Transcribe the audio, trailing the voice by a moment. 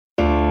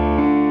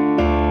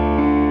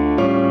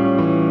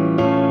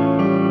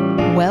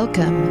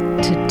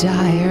Welcome to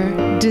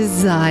Dire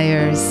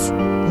Desires,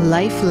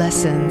 life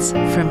lessons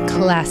from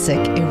classic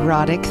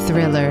erotic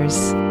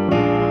thrillers.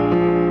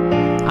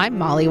 I'm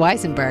Molly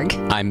Weisenberg.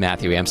 I'm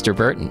Matthew Amster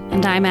Burton.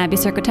 And I'm Abby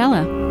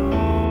Circotella.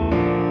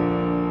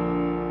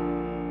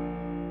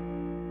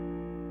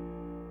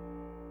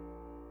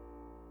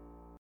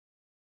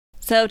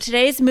 So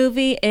today's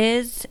movie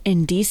is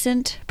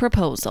Indecent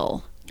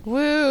Proposal.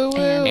 Woo, woo,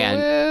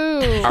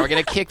 woo. Are we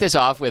going to kick this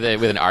off with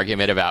an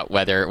argument about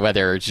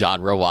whether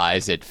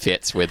genre-wise it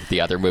fits with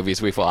the other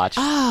movies we've watched?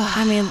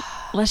 I mean,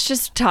 let's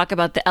just talk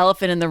about the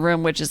elephant in the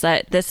room, which is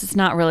that this is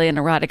not really an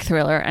erotic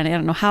thriller, and I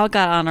don't know how it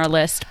got on our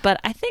list,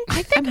 but I think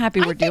I'm happy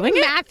we're doing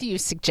it. Matthew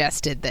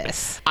suggested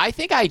this. I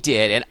think I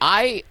did, and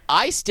I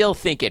still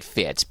think it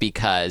fits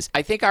because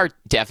I think our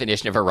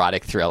definition of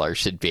erotic thriller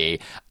should be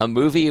a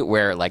movie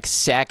where like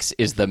sex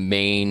is the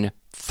main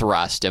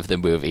thrust of the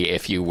movie,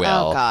 if you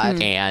will. Oh,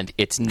 God. And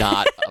it's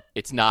not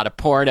a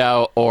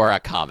porno or a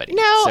comedy.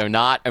 No, so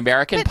not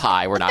American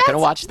Pie. We're not going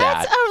to watch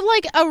that. That's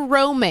like a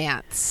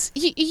romance.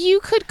 You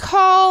could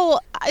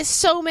call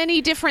so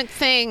many different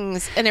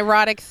things an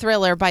erotic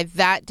thriller by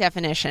that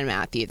definition,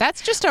 Matthew.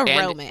 That's just a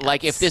romance.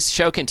 Like if this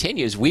show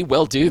continues, we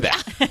will do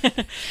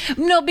that.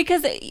 No,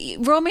 because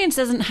romance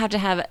doesn't have to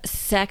have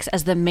sex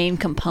as the main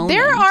component.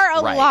 There are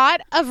a Right.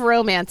 lot of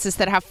romances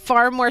that have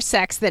far more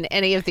sex than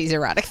any of these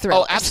erotic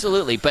thrillers. Oh,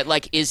 absolutely. But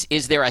like, is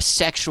there a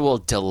sexual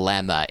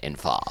dilemma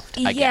involved?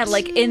 I guess.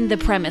 Like in the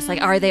premise,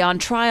 like are they on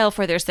trial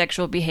for their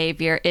sexual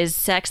behavior? Is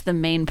sex the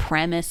main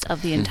premise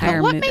of the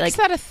entire What movie? makes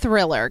that a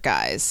thriller,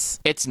 guys?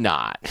 It's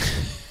not.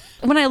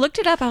 When I looked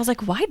it up, I was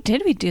like, why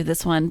did we do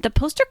this one? The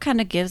poster kind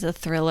of gives a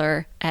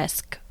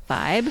thriller-esque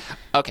vibe.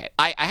 Okay,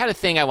 I had a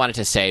thing I wanted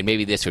to say, and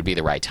maybe this would be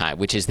the right time,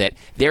 which is that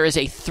there is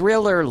a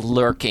thriller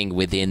lurking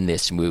within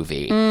this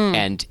movie,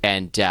 and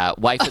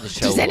wife of the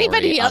show, Does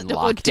anybody Lori,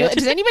 unlocked it.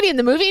 Does anybody in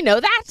the movie know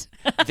that?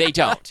 They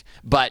don't,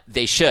 but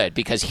they should,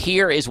 because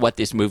here is what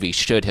this movie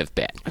should have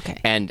been. Okay.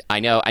 And I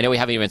know we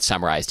haven't even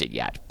summarized it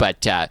yet,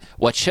 but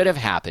what should have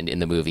happened in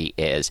the movie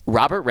is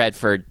Robert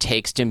Redford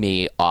takes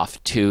Demi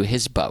off to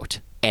his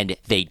boat, and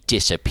they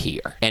disappear.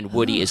 And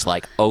Woody is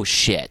like, oh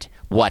shit.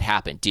 What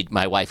happened? Did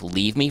my wife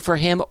leave me for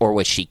him, or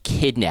was she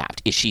kidnapped?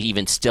 Is she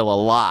even still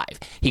alive?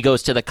 He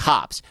goes to the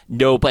cops.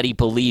 Nobody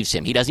believes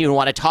him. He doesn't even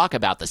want to talk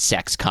about the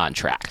sex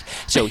contract.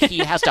 So he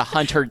has to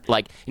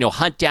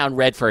hunt down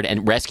Redford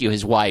and rescue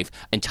his wife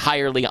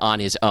entirely on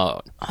his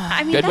own.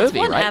 I mean, Good that's movie,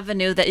 one right?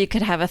 avenue that you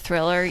could have a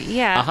thriller.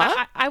 Yeah,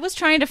 Uh-huh. I was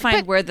trying to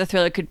find where the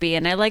thriller could be,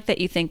 and I like that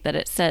you think that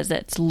it says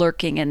that it's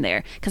lurking in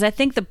there, because I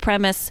think the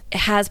premise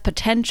has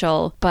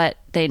potential, but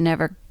they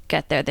never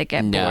get there. They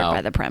get bored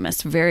by the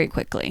premise very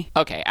quickly.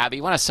 Okay, Abby,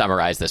 you want to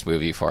summarize this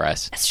movie for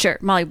us? Sure.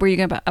 Molly, were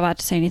you about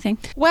to say anything?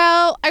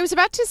 Well, I was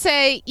about to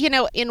say,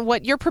 in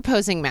what you're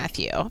proposing,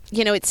 Matthew,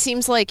 it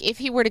seems like if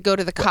he were to go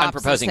to the cops I'm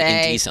proposing and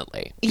say,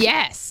 indecently.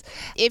 Yes.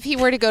 If he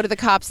were to go to the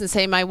cops and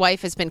say, my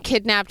wife has been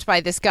kidnapped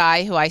by this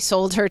guy who I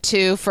sold her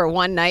to for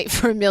one night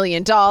for $1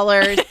 million,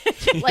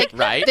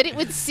 Right. that it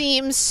would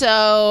seem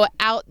so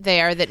out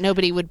there that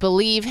nobody would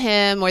believe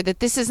him, or that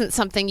this isn't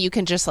something you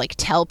can just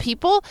tell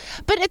people.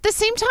 But at the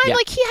same time, Yeah.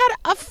 he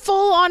had a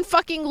full-on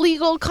fucking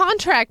legal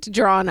contract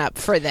drawn up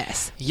for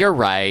this. You're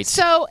right.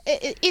 So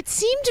it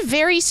seemed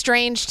very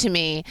strange to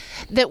me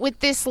that with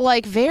this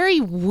very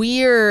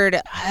weird,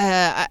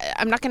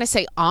 I'm not going to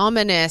say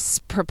ominous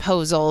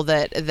proposal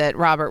that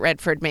Robert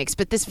Redford makes,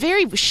 but this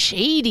very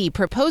shady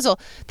proposal,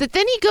 that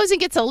then he goes and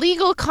gets a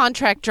legal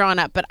contract drawn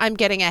up. But I'm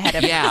getting ahead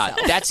of myself.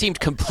 That seemed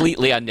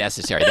completely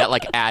unnecessary. That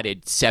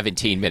added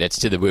 17 minutes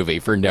to the movie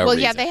for no reason. Well,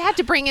 yeah, they had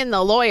to bring in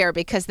the lawyer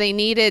because they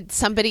needed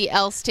somebody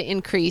else to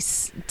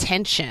increase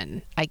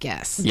tension, I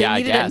guess. Yeah, They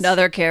needed I guess.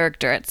 another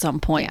character at some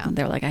point. Yeah. And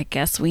they're like, I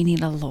guess we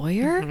need a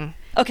lawyer?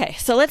 Okay,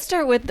 so let's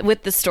start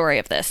with the story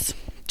of this.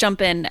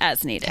 Jump in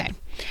as needed. Okay.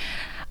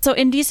 So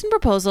Indecent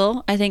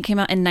Proposal, I think, came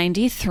out in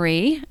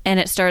 93, and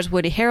it stars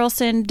Woody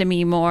Harrelson,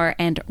 Demi Moore,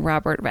 and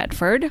Robert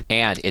Redford.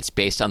 And it's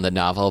based on the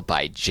novel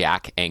by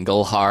Jack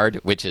Engelhard,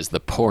 which is the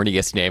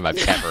porniest name I've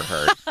ever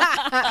heard.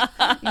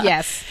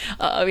 Yes.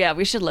 Oh, yeah,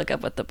 we should look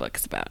up what the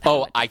book's about.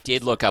 Oh, I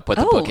did look up what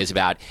the book is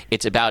about.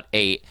 It's about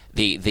the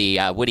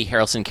Woody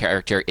Harrelson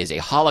character is a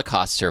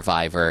Holocaust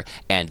survivor,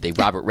 and the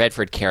Robert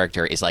Redford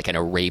character is like an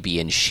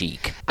Arabian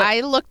sheik. I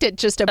looked at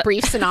just a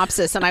brief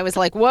synopsis and I was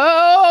like,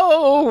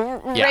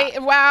 whoa, Yeah.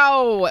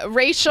 wow,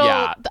 racial,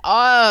 Yeah.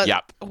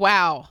 Yep.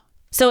 wow.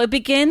 So it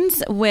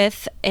begins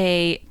with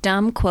a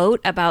dumb quote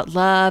about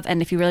love,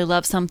 and if you really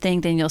love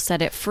something, then you'll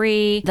set it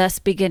free, thus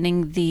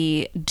beginning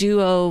the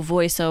duo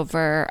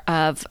voiceover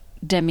of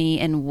Demi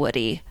and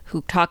Woody,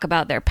 who talk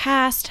about their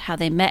past, how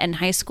they met in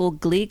high school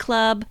glee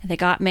club, they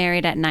got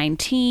married at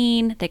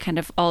 19. They kind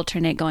of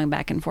alternate going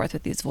back and forth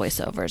with these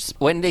voiceovers.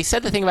 When they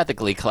said the thing about the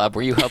glee club,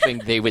 were you hoping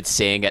they would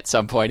sing at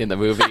some point in the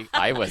movie?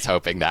 I was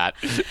hoping that.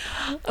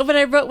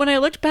 When I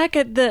looked back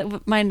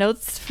at my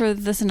notes for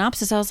the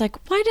synopsis, I was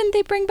like, why didn't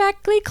they bring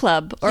back Glee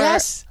Club?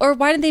 Or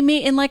why didn't they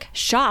meet in like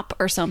shop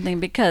or something?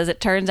 Because it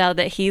turns out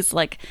that he's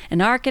like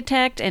an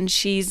architect and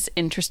she's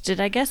interested,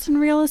 I guess, in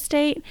real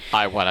estate.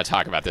 I want to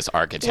talk about this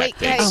architect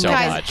thing so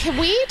guys, much. Can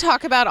we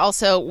talk about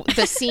also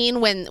the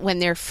scene when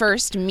they're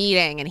first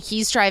meeting and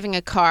he's driving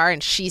a car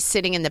and she's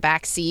sitting in the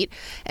back seat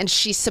and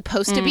she's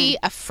supposed to be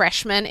a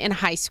freshman in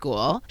high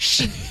school.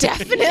 She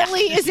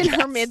definitely is in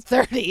her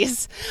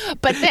mid-30s.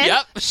 But then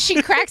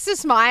she cracks a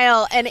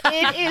smile and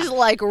it is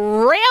like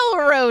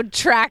railroad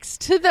tracks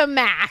to the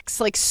max.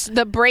 Like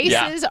the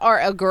braces are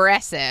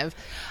aggressive.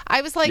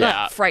 I was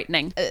like,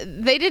 frightening.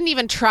 They didn't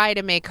even try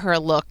to make her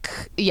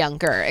look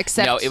younger,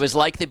 except No, it was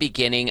like the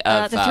beginning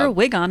of... they threw a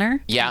wig on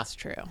her. Yeah. That's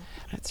true.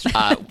 That's true.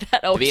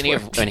 The beginning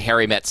of When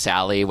Harry Met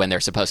Sally, when they're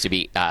supposed to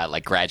be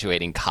like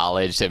graduating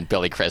college, and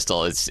Billy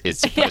Crystal is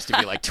supposed to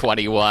be like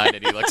 21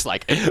 and he looks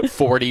like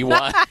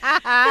 41.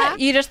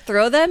 You just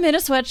throw them in a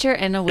sweatshirt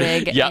and a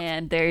wig,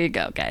 and there you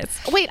go, guys.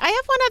 Wait, I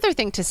have one other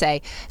thing to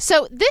say.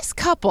 So this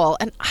couple,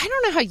 and I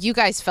don't know how you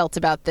guys felt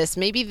about this.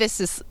 Maybe this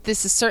is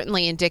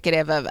certainly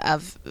indicative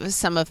of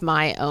some of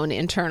my own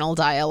internal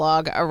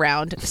dialogue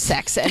around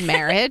sex and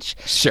marriage.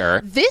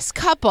 Sure. This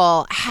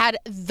couple had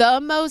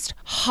the most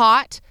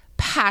hot,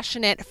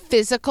 passionate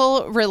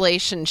physical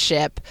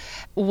relationship,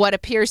 what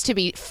appears to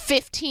be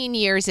 15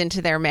 years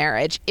into their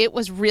marriage. It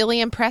was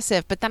really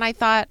impressive. But then I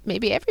thought,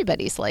 maybe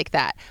everybody's like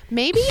that.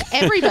 Maybe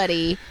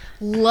everybody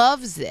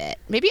loves it.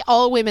 Maybe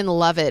all women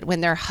love it when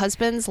their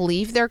husbands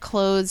leave their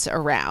clothes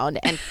around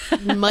and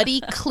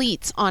muddy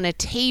cleats on a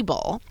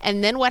table.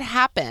 And then what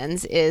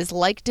happens is,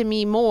 like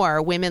Demi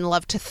Moore, women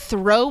love to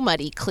throw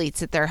muddy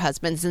cleats at their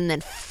husbands and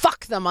then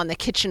fuck them on the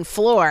kitchen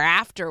floor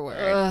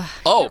afterward.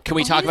 Oh, can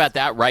we talk about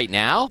that right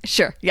now?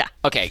 Sure, yeah.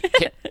 Okay.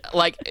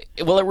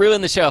 Will it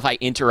ruin the show if I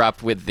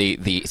interrupt with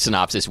the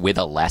synopsis with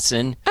a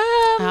lesson?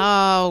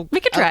 We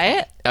could try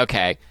it.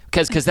 Okay.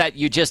 Because that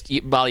you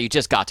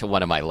just got to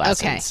one of my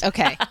lessons.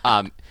 Okay.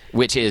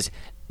 Which is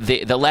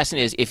the lesson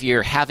is, if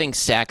you're having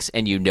sex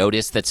and you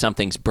notice that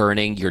something's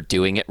burning, you're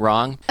doing it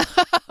wrong.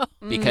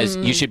 Because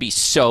you should be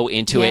so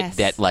into it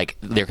that like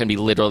there can be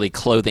literally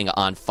clothing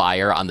on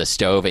fire on the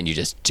stove and you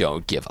just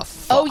don't give a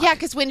fuck. Oh yeah,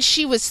 because when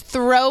she was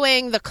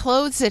throwing the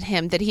clothes at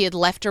him that he had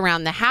left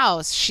around the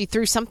house, she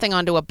threw something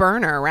onto a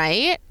burner,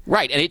 right?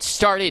 Right, and it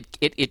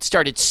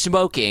started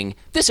smoking.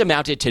 This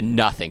amounted to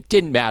nothing.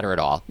 Didn't matter at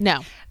all.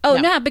 No.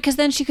 No, because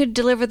then she could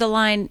deliver the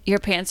line, "Your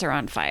pants are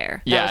on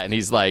fire." And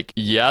he's like,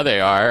 "Yeah,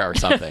 they are," or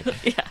something.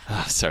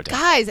 Oh, so dumb.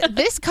 Guys,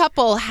 this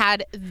couple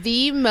had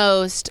the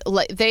most.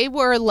 They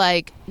were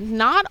like,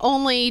 not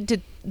only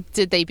did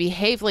they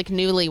behave like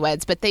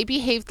newlyweds, but they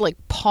behaved like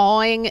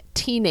pawing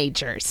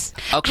teenagers.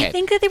 Okay. I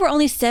think that they were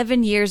only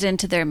 7 years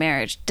into their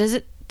marriage.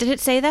 Did it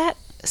say that?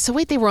 So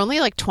wait, they were only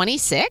like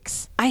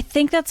 26? I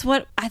think that's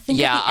what I think.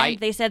 Yeah, at the end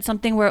they said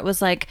something where it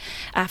was like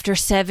after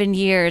 7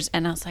 years,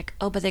 and I was like,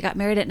 oh, but they got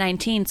married at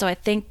 19, so I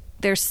think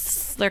they're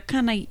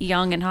kind of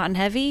young and hot and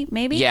heavy,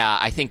 maybe. Yeah,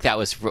 I think that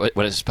was what it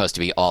was supposed to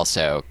be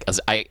also. 'Cause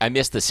I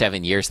missed the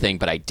 7 years thing,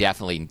 but I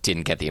definitely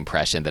didn't get the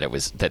impression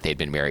that they'd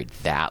been married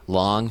that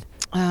long.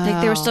 I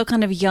think they were still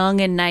kind of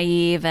young and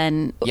naive,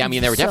 and yeah, I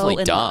mean, they were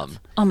definitely dumb.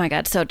 Oh my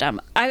God, so dumb.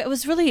 I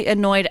was really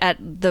annoyed at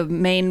the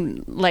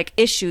main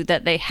issue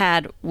that they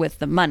had with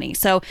the money.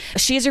 So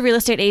she's a real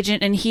estate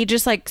agent and he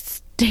just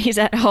stays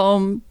at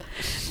home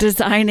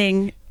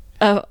designing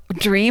a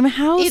dream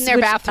house in their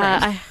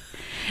bathroom.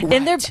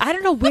 Right. I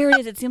don't know where it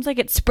is. It seems like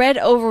it's spread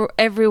over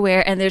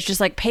everywhere, and there's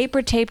just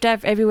paper taped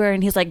up everywhere.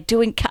 And he's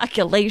doing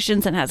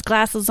calculations and has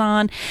glasses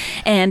on.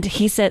 And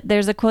he said,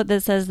 there's a quote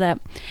that says that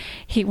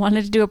he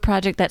wanted to do a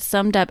project that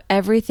summed up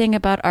everything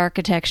about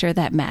architecture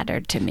that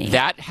mattered to me.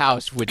 That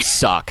house would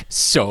suck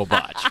so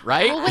much,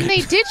 right? Well, when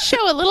they did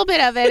show a little bit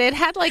of it, it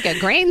had a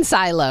grain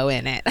silo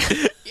in it.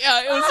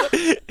 Yeah,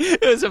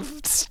 it was a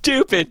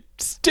stupid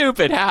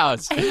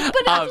house. But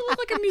it doesn't look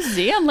like a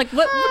museum. What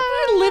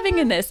are living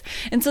in this?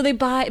 And so they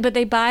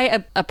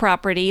buy a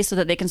property so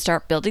that they can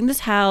start building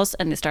this house,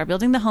 and they start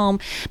building the home.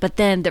 But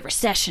then the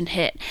recession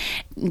hit.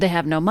 They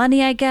have no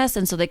money, I guess,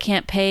 and so they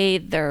can't pay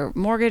their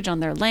mortgage on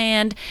their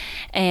land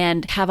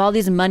and have all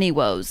these money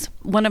woes.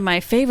 One of my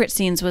favorite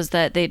scenes was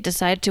that they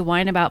decide to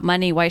whine about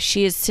money while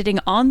she is sitting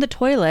on the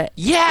toilet.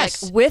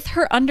 Yes. With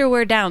her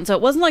underwear down. So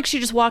it wasn't like she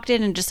just walked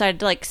in and decided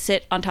to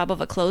sit on top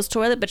of a closed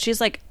toilet, but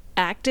she's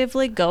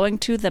actively going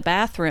to the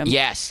bathroom.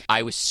 Yes,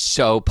 I was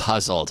so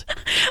puzzled.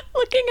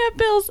 Looking at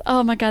bills.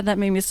 Oh my God, that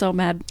made me so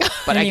mad.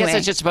 But anyway. I guess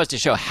it's just supposed to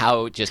show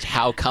how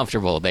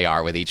comfortable they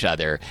are with each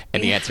other.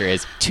 And the answer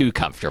is too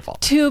comfortable.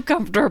 Too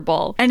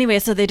comfortable. Anyway,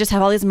 so they just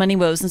have all these money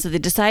woes. And so they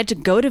decide to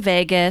go to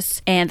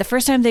Vegas. And the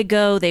first time they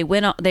go, they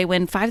win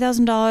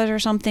 $5,000 or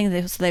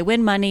something. So they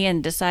win money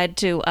and decide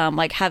to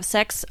have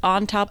sex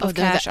on top of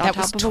cash, on top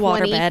of a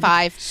waterbed.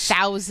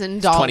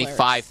 $25,000.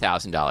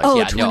 $25,000. Oh,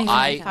 yeah,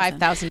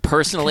 $25,000.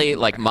 Personally,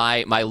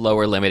 my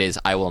lower limit is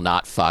I will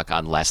not fuck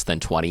on less than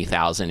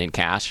 $20,000 in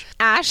cash.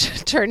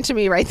 Ash turned to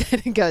me right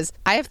then and goes,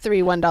 I have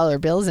 3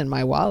 $1 bills in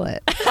my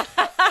wallet.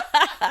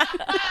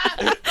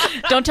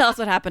 Don't tell us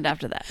what happened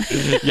after that.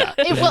 Yeah.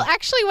 Well,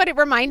 actually, what it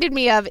reminded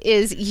me of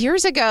is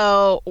years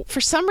ago,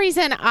 for some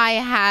reason, I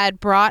had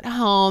brought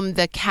home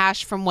the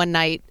cash from one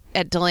night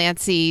at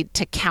Delancey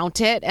to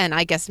count it, and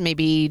I guess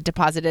maybe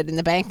deposit it in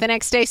the bank the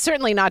next day.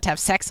 Certainly not to have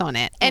sex on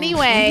it.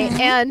 Anyway,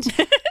 and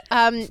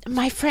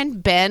my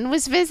friend Ben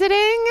was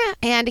visiting,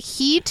 and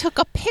he took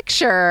a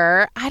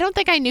picture. I don't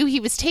think I knew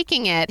he was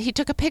taking it. He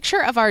took a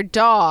picture of our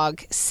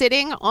dog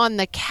sitting on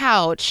the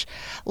couch,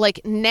 like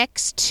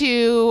next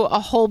to a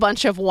whole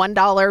bunch of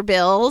 $1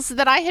 bills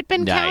that I had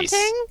been Nice.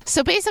 counting.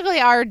 So basically,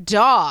 our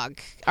dog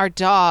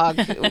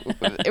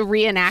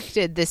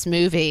reenacted this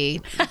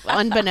movie,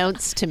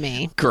 unbeknownst to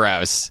me.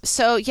 Gross.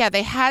 So yeah,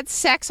 they had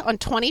sex on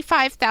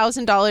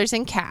 $25,000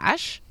 in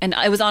cash. And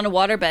it was on a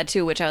waterbed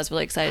too, which I was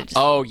really excited to see.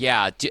 Oh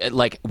yeah,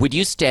 like would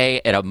you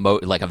stay at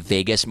a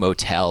Vegas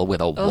motel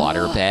with a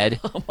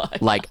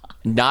waterbed? Like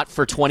not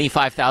for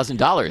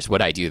 $25,000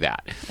 would I do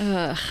that.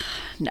 No.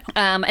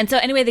 And so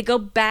anyway, they go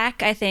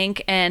back, I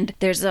think, and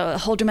there's a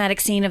whole dramatic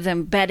scene of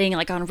them betting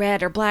like on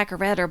red or black or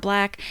red or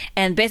black.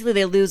 And basically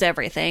they lose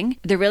everything.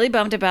 They're really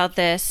bummed about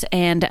this.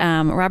 And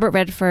Robert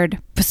Redford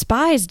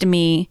spies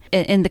Demi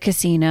in the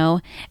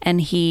casino,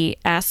 and he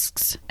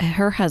asks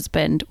her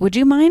husband, would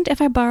you mind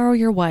if I borrow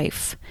your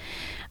wife?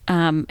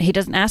 He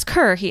doesn't ask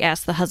her. He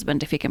asks the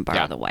husband if he can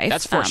borrow the wife.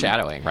 That's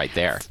foreshadowing right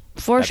there.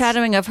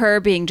 Foreshadowing of her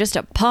being just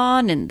a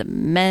pawn in the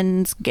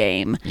men's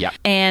game. Yeah.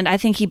 And I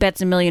think he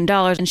bets $1 million,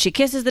 and she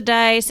kisses the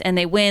dice and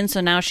they win.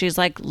 So now she's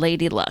like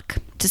Lady Luck.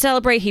 To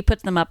celebrate, he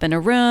puts them up in a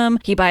room.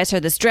 He buys her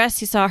this dress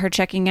he saw her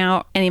checking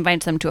out, and he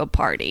invites them to a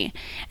party.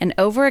 And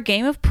over a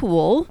game of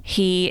pool,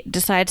 he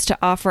decides to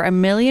offer $1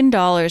 million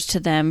to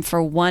them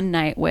for one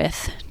night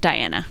with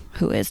Diana,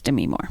 who is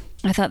Demi Moore.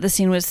 I thought the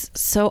scene was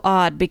so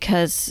odd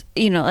because,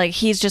 like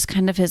he's just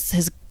kind of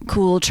his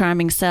cool,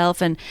 charming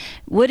self, and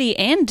Woody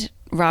and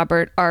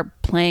Robert are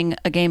playing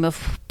a game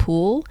of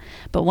pool,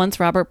 but once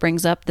Robert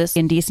brings up this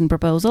indecent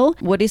proposal,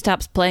 Woody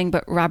stops playing,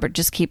 but Robert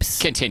just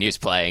continues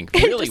playing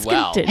really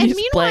well. And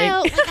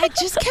meanwhile, I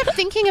just kept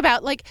thinking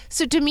about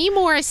so Demi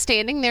Moore is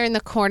standing there in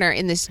the corner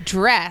in this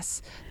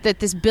dress that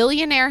this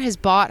billionaire has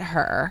bought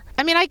her.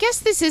 I mean, I guess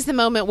this is the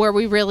moment where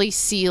we really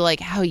see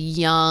how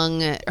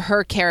young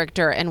her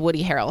character and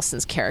Woody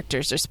Harrelson's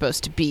characters are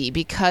supposed to be,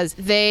 because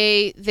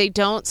they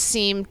don't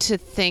seem to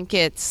think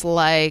it's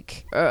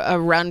like a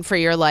run for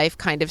your life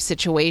kind of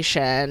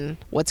situation.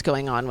 What's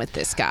going on with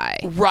this guy?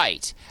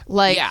 Right.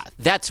 Yeah,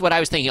 that's what I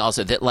was thinking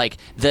also, that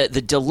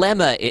the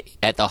dilemma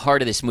at the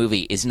heart of this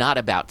movie is not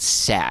about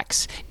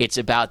sex. It's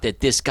about that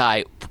this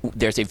guy,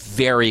 there's a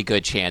very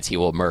good chance he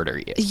will murder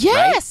you.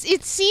 Yes, right?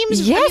 it seems.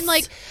 Yes. I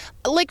mean,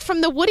 like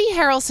from the Woody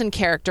Harrelson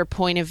character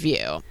point of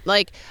view,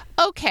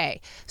 okay,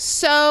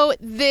 so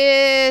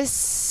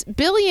this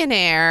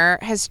billionaire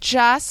has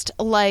just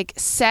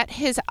set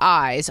his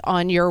eyes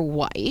on your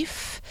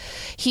wife.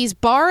 He's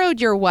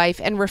borrowed your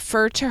wife and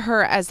referred to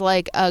her as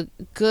a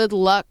good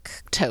luck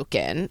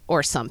token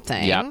or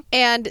something. Yep.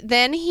 And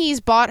then he's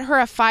bought her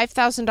a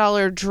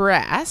 $5,000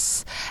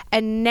 dress,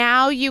 and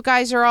now you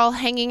guys are all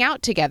hanging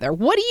out together.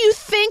 What do you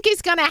think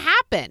is going to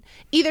happen?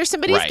 Either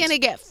somebody's Right. going to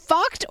get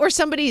fucked or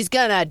somebody's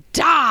going to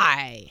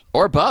die.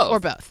 Or both. Or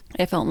both.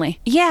 If only.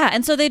 Yeah,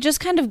 and so they just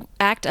kind of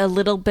act a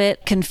little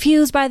bit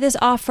confused by this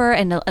offer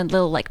and a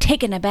little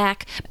taken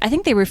aback. I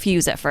think they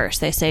refuse at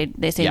first. They say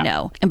Yeah.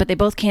 no. But they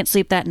both can't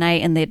sleep that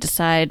night, and they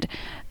decide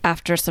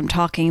after some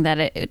talking that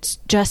it's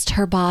just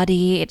her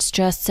body, it's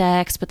just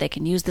sex, but they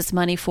can use this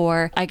money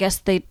for, I guess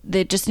they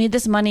just need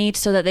this money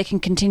so that they can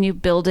continue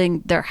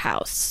building their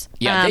house.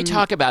 Yeah, they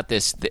talk about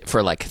this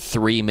for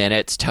 3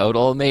 minutes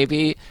total,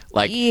 maybe.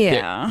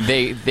 Yeah.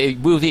 The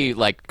movie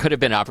could have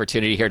been an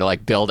opportunity here to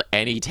build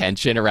any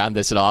tension around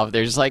this at all.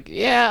 They're just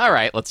yeah, all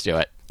right, let's do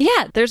it.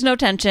 Yeah, there's no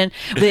tension.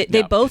 They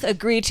No. both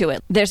agree to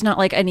it. There's not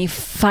any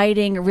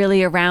fighting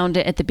really around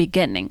it at the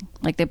beginning.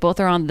 They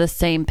both are on the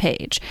same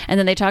page. And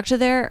then they talk to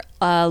their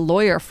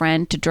lawyer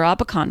friend to draw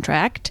up a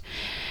contract.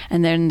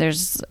 And then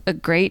there's a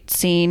great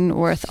scene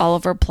with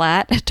Oliver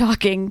Platt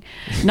talking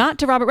not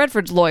to Robert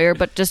Redford's lawyer,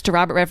 but just to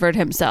Robert Redford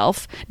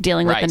himself,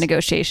 dealing with Right. the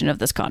negotiation of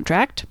this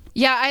contract.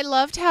 Yeah, I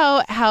loved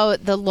how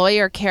the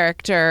lawyer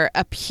character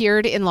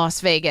appeared in Las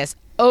Vegas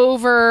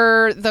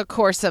over the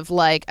course of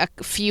a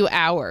few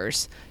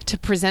hours to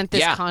present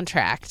this Yeah.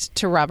 contract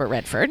to Robert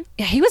Redford.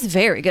 Yeah, he was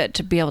very good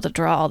to be able to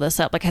draw all this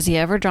up. Has he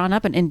ever drawn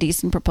up an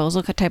indecent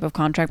proposal type of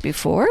contract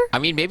before? I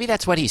mean, maybe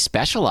that's what he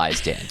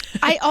specialized in.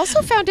 I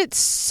also found it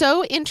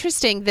so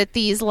interesting that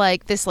these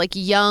this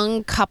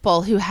young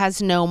couple who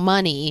has no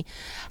money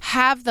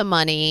have the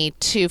money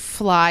to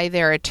fly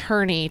their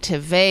attorney to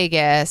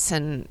Vegas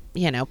and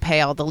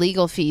pay all the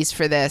legal fees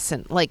for this,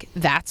 and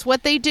that's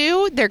what they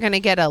do. They're going to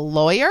get a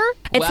lawyer.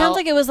 It Well- sounds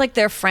like it was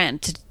their friend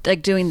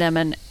doing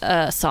them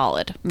a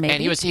solid. Maybe.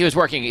 And he was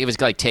working, he was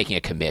taking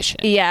a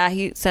commission. Yeah,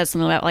 he said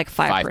something about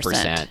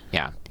 5%.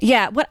 Yeah.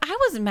 Yeah, what I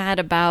was mad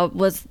about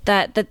was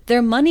that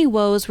their money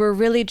woes were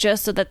really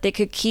just so that they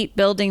could keep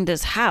building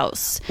this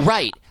house.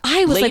 Right.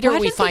 I was later like, why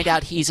we didn't find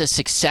out he's a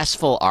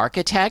successful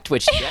architect,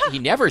 which he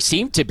never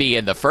seemed to be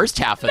in the first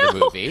half of the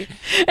movie.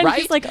 And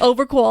right? he's like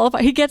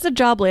overqualified. He gets a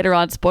job later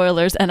on,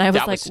 spoilers, and I was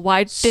That like, was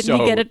why didn't so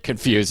he get it?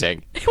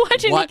 confusing. Why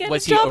didn't what he get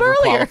was a job he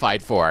earlier?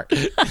 overqualified for?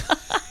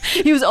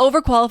 He was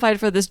overqualified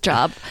for this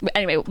job.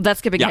 Anyway, that's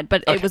skipping ahead,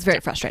 but Okay. it was very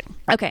frustrating.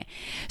 Okay,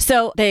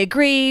 so they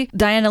agree.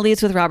 Diana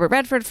leaves with Robert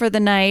Redford for the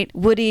night.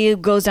 Woody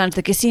goes down to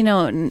the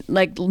casino and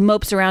like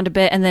mopes around a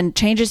bit and then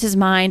changes his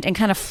mind and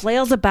kind of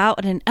flails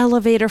about in an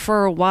elevator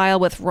for a while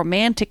with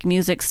romantic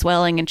music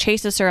swelling and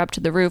chases her up to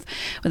the roof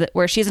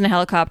where she's in a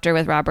helicopter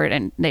with Robert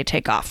and they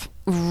take off.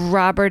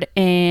 Robert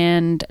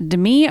and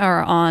Demi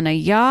are on a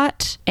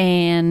yacht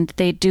and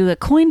they do a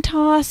coin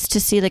toss to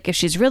see like if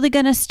she's really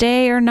gonna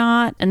stay or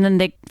not, and then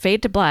they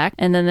fade to black,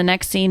 and then the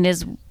next scene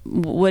is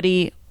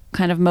Woody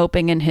kind of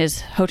moping in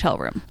his hotel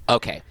room.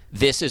 Okay,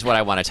 this is what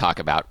I want to talk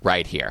about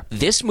right here.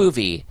 This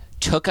movie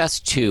took us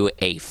to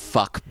a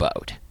fuck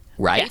boat,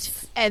 right?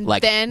 Yes. And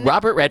like then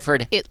Robert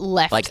Redford, it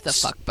left like, the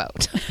fuck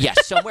boat.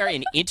 Yes, somewhere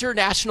in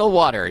international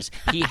waters,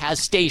 he has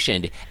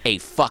stationed a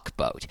fuck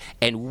boat.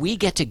 And we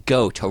get to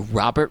go to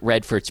Robert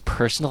Redford's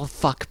personal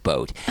fuck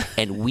boat,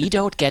 and we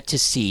don't get to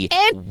see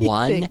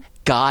one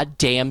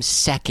goddamn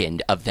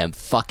second of them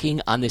fucking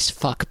on this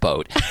fuck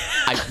boat.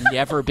 I've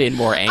never been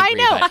more angry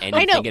about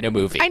anything in a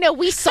movie. I know.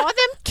 We saw them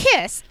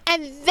kiss,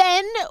 and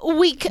then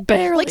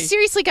Barely. like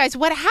seriously, guys.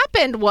 What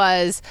happened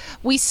was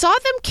we saw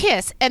them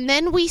kiss, and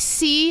then we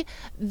see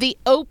the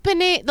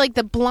opening, like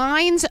the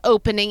blinds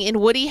opening in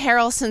Woody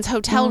Harrelson's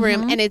hotel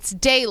room, and it's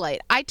daylight.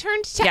 I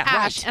turned to Yeah,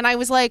 Ash, right. and I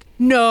was like,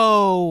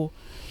 "No."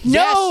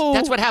 Yes, No,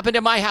 that's what happened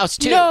in my house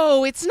too.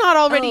 No, it's not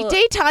already Oh.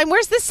 daytime.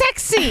 Where's the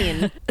sex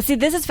scene? See,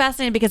 this is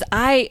fascinating because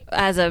I,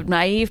 as a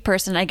naive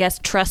person, I guess,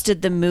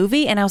 trusted the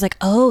movie and I was like,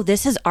 oh,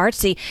 this is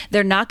artsy.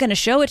 They're not going to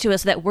show it to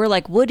us that we're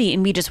like Woody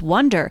and we just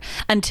wonder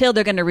until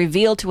they're going to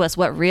reveal to us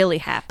what really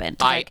happened.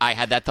 I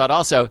had that thought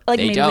also. Like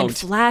They maybe don't.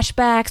 in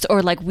flashbacks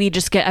or like we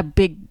just get a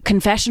big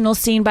confessional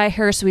scene by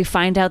her so we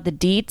find out the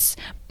deets.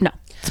 No.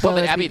 Well, but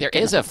Spoilers, Abby, we there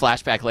get is a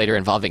flashback later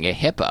involving a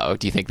hippo.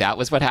 Do you think that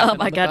was what happened? Oh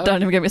my on the God, boat?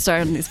 don't even get me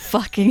started on these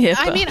fucking hippos.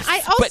 I mean,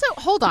 I also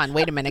hold on,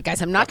 wait a minute,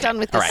 guys. I'm not done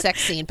with the all right. sex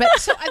scene, but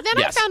so then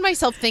Yes. I found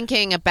myself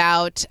thinking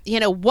about,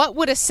 what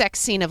would a sex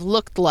scene have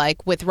looked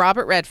like with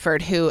Robert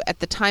Redford, who at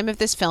the time of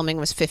this filming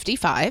was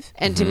 55,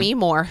 and Mm-hmm. Demi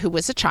Moore, who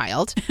was a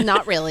child,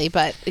 not really,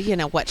 but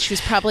she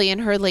was probably in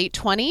her late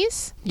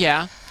 20s.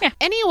 Yeah.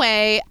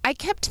 Anyway, I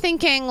kept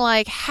thinking,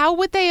 like, how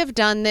would they have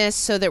done this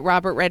so that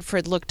Robert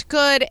Redford looked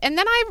good? And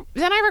then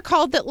I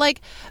recalled that,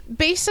 like,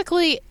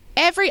 basically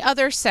every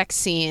other sex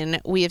scene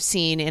we have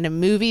seen in a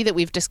movie that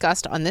we've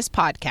discussed on this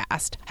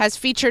podcast has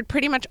featured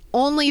pretty much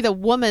only the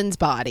woman's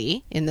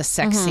body in the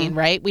sex scene,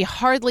 right? We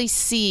hardly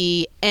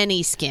see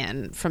any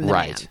skin from the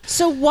man. Right.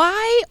 So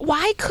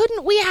why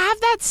couldn't we have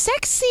that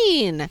sex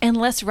scene?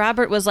 Unless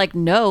Robert was like,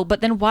 no,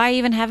 but then why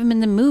even have him in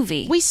the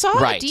movie? We saw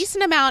a Right.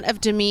 decent amount of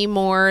Demi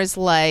Moore's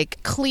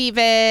like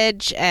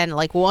cleavage and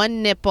like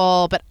one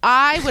nipple, but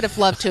I would have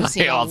loved to have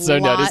seen also a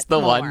lot noticed the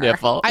more. one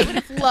nipple. I would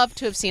have loved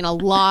to have seen a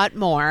lot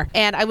more,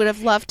 and I would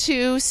have loved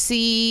to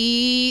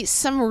see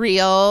some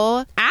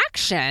real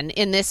action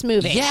in this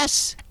movie.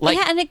 Yes. Like,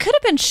 yeah, and it could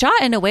have been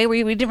shot in a way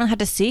where we didn't have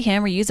to see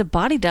him or use a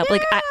body double.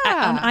 Like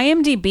on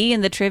IMDb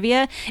in the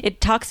trivia, it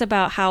talks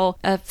about how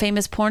a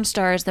famous porn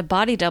star is the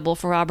body double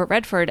for Robert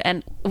Redford,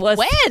 and was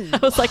When? I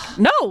was like,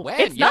 no, When?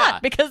 it's Yeah.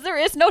 not because there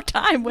is no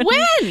time when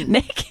he's When?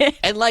 naked.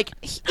 and like,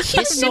 He this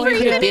was scene never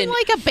could even have been. in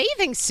like a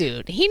bathing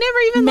suit. He never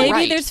even Maybe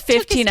like there's took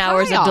his 15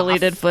 hours tie of off.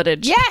 deleted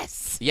footage.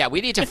 Yes. Yeah,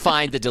 we need to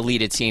find the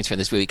deleted scenes from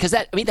this movie because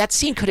that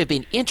scene could have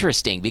been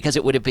interesting because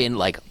it would have been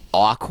like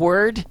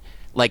awkward.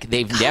 Like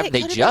they it could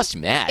have just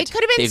been- met. It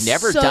could have been They've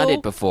never so done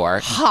it before.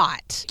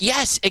 Hot.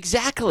 Yes,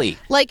 exactly.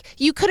 Like,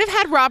 you could have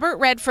had Robert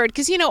Redford,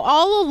 because,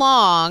 all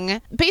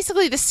along,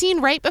 basically the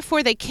scene right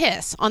before they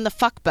kiss on the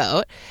fuck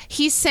boat,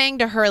 he's saying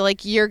to her,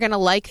 like, you're going to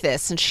like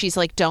this. And she's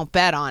like, don't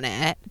bet on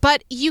it.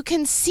 But you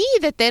can see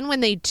that then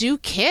when they do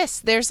kiss,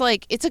 there's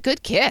like, it's a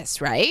good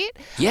kiss, right?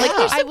 Yeah. Like,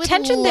 There's I some would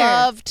tension there.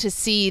 love to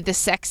see the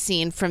sex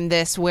scene from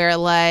this where,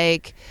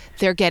 like,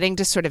 they're getting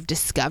to sort of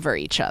discover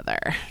each other.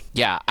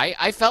 Yeah,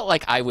 I felt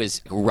like I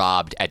was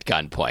robbed at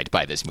gunpoint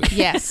by this movie.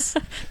 Yes.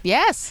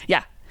 Yes.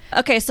 Yeah.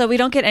 Okay, so we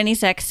don't get any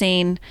sex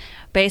scene.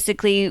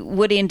 Basically,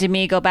 Woody and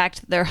Demi go back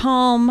to their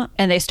home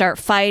and they start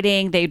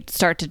fighting. They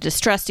start to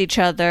distrust each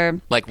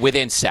other. Like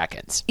within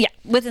seconds. Yeah,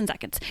 within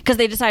seconds. Because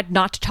they decide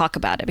not to talk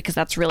about it because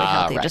that's really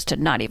healthy right. just to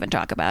not even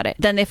talk about it.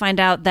 Then they find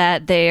out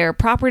that their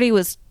property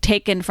was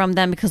taken from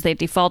them because they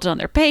defaulted on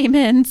their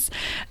payments.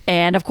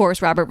 And of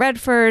course, Robert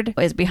Redford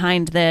is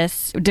behind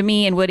this.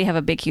 Demi and Woody have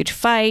a big, huge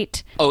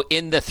fight. Oh,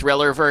 in the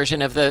thriller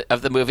version of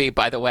the movie,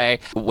 by the way,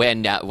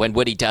 when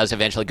Woody does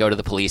eventually go to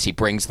the police, he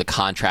brings the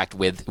contract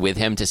with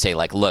him to say,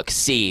 like, look,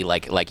 see,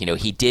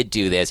 he did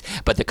do this,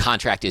 but the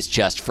contract is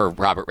just for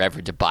Robert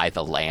Redford to buy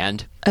the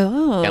land.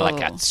 Oh. And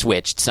got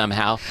switched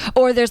somehow.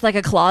 Or there's like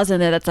a clause in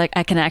there that's like,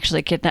 I can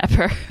actually kidnap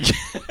her.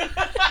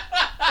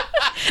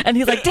 And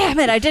he's like, damn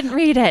it, I didn't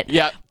read it.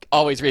 Yeah.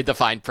 Always read the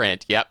fine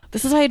print. Yep.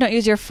 This is why you don't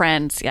use your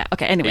friends. Yeah.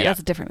 Okay. Anyway, Yeah. that's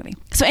a different movie.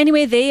 So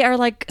anyway, they are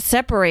like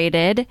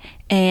separated,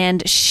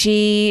 and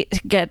she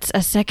gets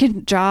a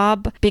second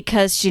job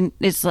because she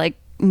is like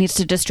needs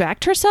to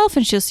distract herself,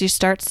 and she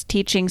starts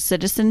teaching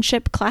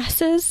citizenship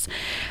classes.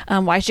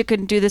 Why she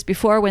couldn't do this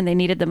before when they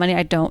needed the money,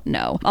 I don't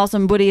know.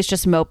 Also, Woody is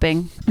just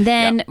moping.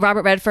 Then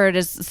Robert Redford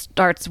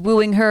starts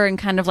wooing her and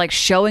kind of like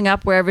showing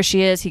up wherever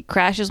she is. He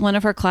crashes one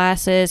of her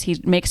classes. He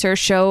makes her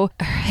show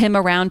him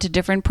around to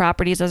different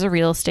properties as a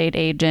real estate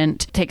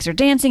agent, takes her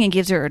dancing and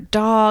gives her a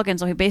dog. And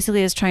so he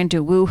basically is trying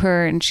to woo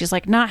her, and she's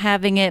like not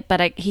having it,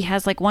 but he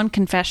has like one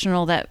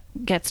confessional that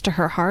gets to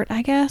her heart,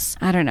 I guess.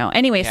 I don't know.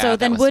 Anyway, Yeah, so that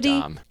then was Woody...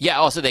 dumb. Yeah,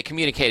 also they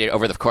communicated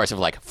over the course of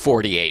like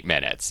 48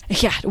 minutes.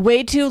 Yeah,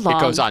 way too long.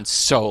 It goes on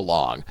so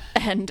long.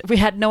 And we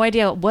had no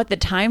idea what the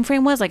time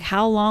frame was, like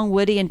how long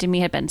Woody and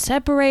Demi had been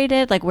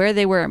separated, like where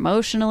they were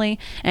emotionally.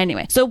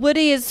 Anyway, so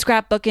Woody is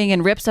scrapbooking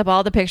and rips up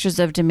all the pictures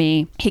of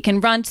Demi. He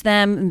confronts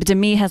them.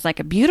 Demi has like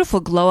a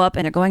beautiful glow up,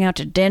 and they're going out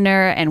to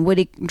dinner, and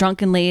Woody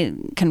drunkenly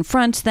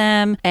confronts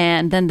them.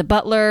 And then the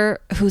butler,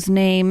 whose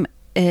name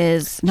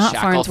is not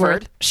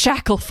Farnsworth.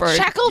 Shackelford.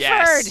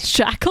 Yes.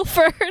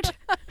 Shackelford.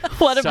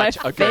 One of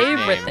Such my a great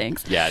favorite name.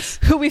 things. Yes.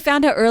 Who we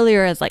found out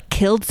earlier has like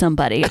killed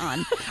somebody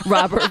on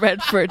Robert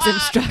Redford's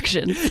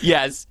instructions.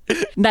 Yes.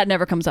 That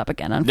never comes up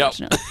again,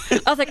 unfortunately.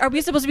 I was like, are we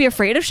supposed to be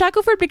afraid of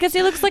Shackelford because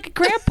he looks like a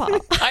grandpa?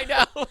 I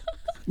know.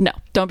 No,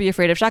 don't be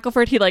afraid of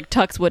Shackelford. He like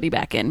tucks Woody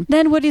back in.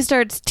 Then Woody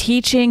starts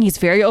teaching. He's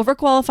very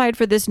overqualified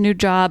for this new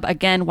job.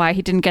 Again, why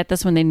he didn't get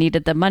this when they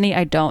needed the money,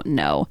 I don't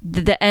know.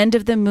 The end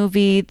of the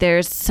movie,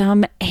 there's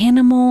some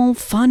animal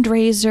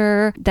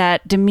fundraiser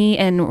that Demi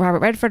and Robert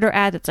Redford are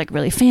at that's like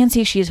really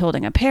fancy. She's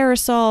holding a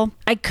parasol.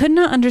 I could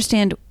not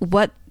understand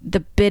what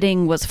the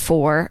bidding was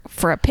for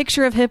a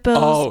picture of hippos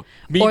Oh,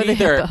 me or the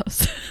neither.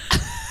 hippos.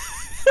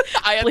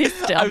 I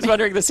was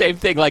wondering the same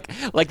thing. Like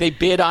they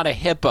bid on a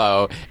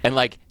hippo, and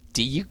like,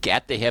 do you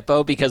get the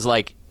hippo? Because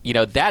like, you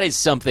know, that is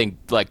something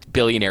like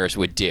billionaires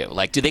would do.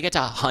 Like, do they get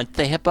to hunt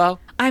the hippo?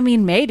 I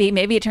mean, maybe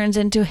it turns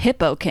into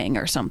Hippo King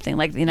or something.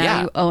 Like, you know,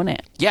 Yeah. you own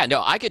it. Yeah,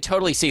 no, I could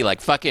totally see like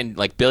fucking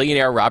like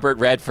billionaire Robert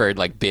Redford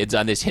like bids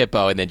on this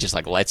hippo and then just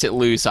like lets it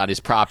loose on his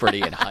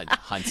property and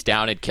hunts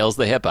down and kills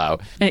the hippo.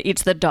 And it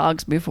eats the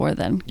dogs before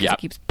then. 'Cause Yep. He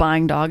keeps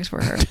buying dogs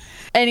for her.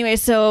 Anyway,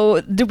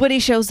 so Woody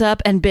shows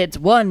up and bids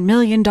 $1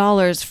 million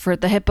for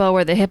the hippo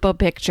or the hippo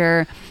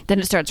picture. Then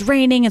it starts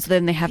raining, and so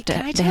then they have to.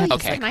 Can I they tell have you?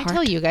 to Can I cart-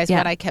 tell you guys Yeah.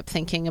 what I kept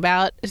thinking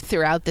about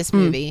throughout this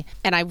movie?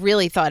 And I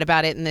really thought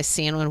about it in this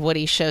scene when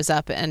Woody shows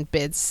up and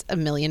bids $1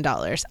 million.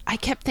 I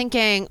kept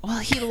thinking, well,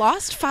 he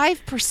lost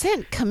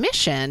 5%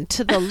 commission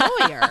to the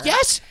lawyer.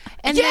 Yes.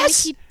 And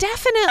Yes! then he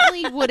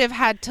definitely would have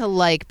had to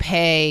like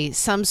pay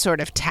some sort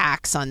of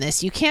tax on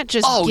this. You can't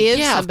just Oh, give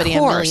yeah, of somebody $1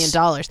 course.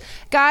 million.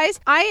 Guys,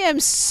 I am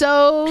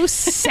so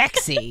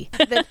sexy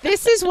that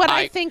this is what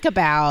I think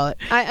about.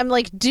 I'm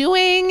like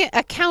doing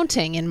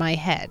accounting in my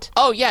head.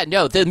 Oh yeah,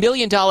 no, the $1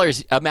 million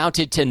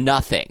amounted to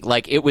nothing.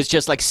 Like it was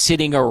just like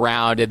sitting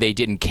around and they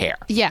didn't care.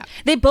 Yeah.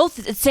 They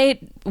both say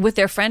with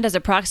their friend as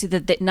a proxy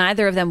that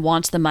neither of them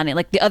wants the money.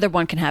 Like the other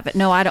one can have it.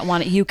 No, I don't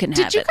want it. You can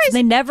have you it. guys-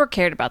 They never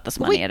cared about this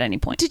money Wait, at any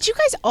point. Did you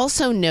guys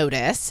also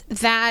notice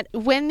that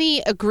when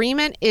the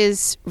agreement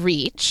is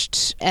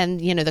reached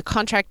and, you know, the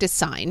contract is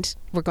signed,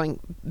 we're going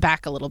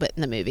back a little bit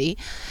in the movie,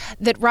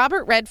 that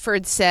Robert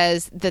Redford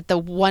says that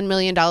the $1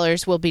 million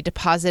will be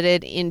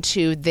deposited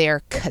into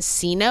their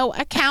casino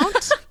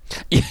account?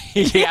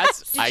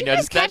 Yes, I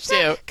noticed that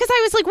too. Because I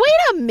was like, wait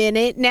a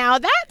minute now,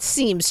 that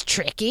seems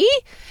tricky.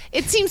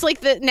 It seems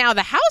like now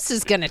the house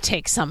is going to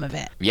take some of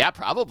it. Yeah,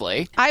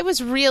 probably. I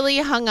was really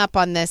hung up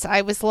on this.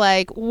 I was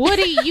like,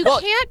 Woody, you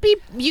can't be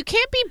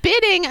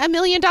bidding $1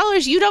 million.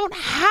 You don't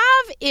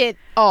have it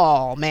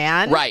all,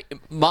 man. Right.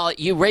 Molly,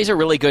 you raise a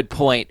really good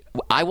point.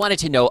 I wanted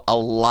to know a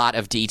lot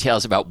of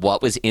details about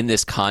what was in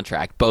this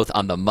contract, both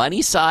on the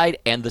money side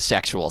and the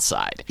sexual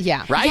side.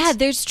 Yeah. Right? Yeah,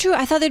 there's true.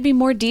 I thought there'd be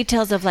more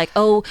details of like,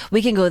 oh,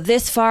 we can go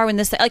this far when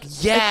this like.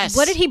 Yes. Like,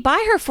 what did he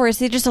buy her for? Is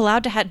he just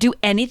allowed to do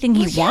anything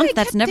he Well, yeah, wants? I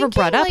That's kept never thinking,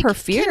 brought up like, her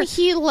fear. Can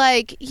he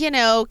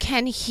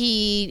can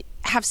he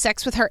have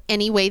sex with her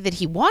any way that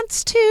he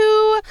wants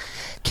to?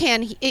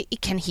 Can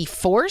he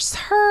force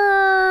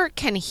her?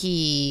 Can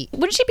he?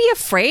 Wouldn't she be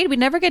afraid? We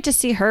never get to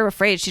see her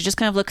afraid. She just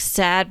kind of looks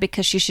sad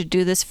because she should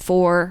do this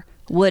for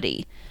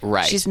Woody.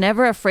 Right. She's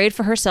never afraid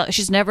for herself.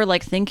 She's never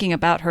like thinking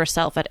about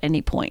herself at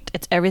any point.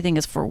 Everything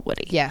is for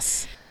Woody.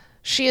 Yes.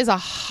 She is a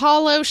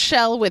hollow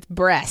shell with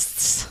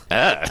breasts.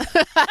 Yeah.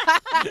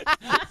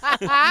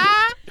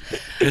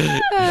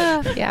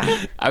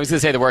 I was going to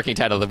say the working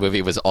title of the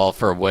movie was All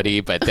for Woody,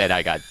 but then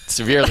I got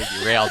severely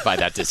derailed by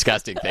that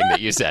disgusting thing that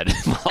you said,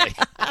 Molly.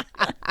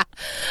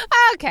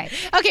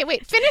 Okay,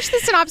 wait. Finish the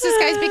synopsis,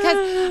 guys, because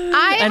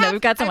I know, have,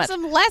 we've got so I have much.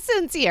 some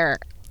lessons here.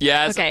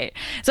 Yes. Okay.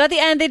 So at the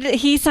end,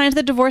 he signs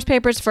the divorce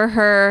papers for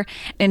her,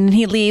 and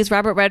he leaves.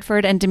 Robert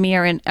Redford and Demi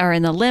are in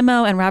the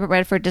limo, and Robert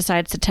Redford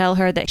decides to tell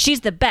her that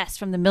she's the best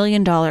from the $1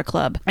 Million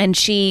Club. And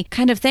she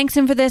kind of thanks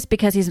him for this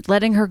because he's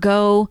letting her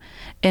go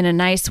in a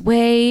nice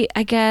way,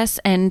 I guess.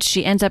 And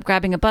she ends up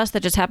grabbing a bus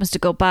that just happens to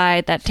go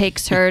by that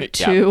takes her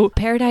to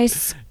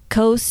Paradise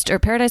Coast or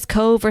Paradise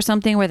Cove or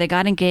something where they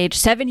got engaged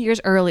 7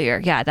 years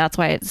earlier. Yeah, that's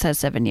why it says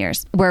 7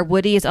 years. Where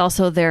Woody is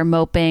also there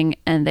moping,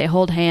 and they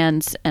hold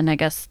hands, and I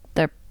guess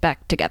they're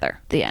back together.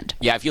 The end.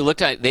 Yeah, if you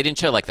looked at, they didn't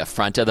show like the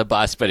front of the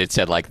bus, but it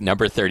said like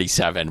number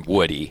 37,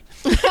 Woody.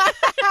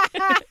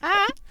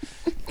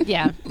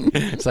 Yeah.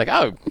 It's like,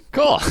 oh,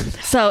 cool.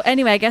 So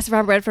anyway, I guess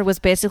Robert Redford was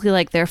basically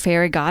like their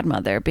fairy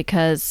godmother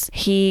because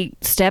he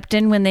stepped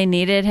in when they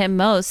needed him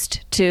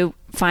most to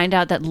find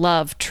out that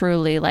love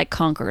truly like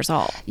conquers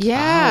all.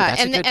 Yeah,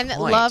 that's a good and that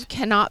point. love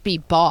cannot be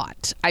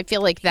bought. I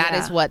feel like that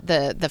is Yeah. what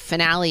the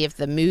finale of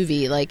the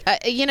movie, like,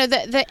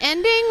 the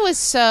ending was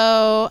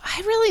so.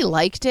 I really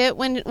liked it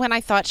when I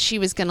thought she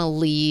was going to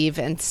leave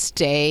and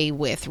stay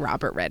with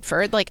Robert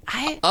Redford. Like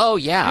Oh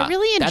yeah, I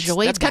really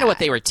enjoyed That's kind of what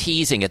that. they were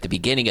teasing at the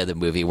beginning of the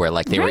movie, where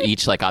like they were Right.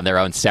 each like on their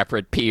own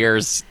separate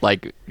piers,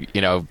 like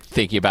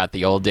thinking about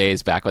the old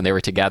days back when they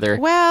were together.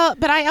 Well,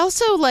 but I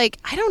also like,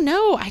 I don't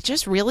know, I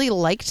just really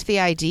liked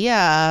the idea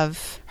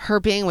of her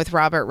being with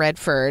Robert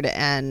Redford,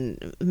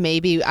 and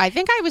maybe I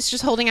think I was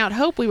just holding out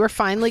hope we were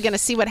finally going to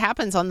see what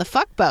happens on the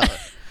fuck boat.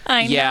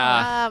 I know.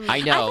 Yeah, I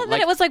I know. thought that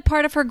it was like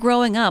part of her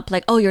growing up.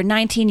 Like, oh, you're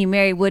 19, you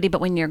marry Woody, but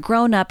when you're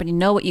grown up and you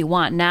know what you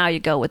want now, you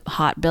go with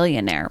hot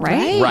billionaire,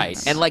 right?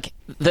 right, and like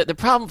the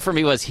problem for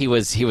me was he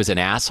was an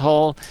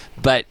asshole,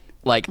 but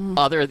like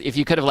if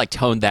you could have like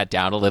toned that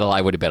down a little, I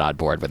would have been on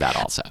board with that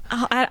also.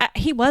 Oh,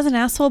 he was an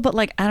asshole, but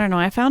like, I don't know.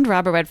 I found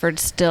Robert Redford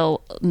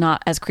still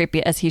not as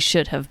creepy as he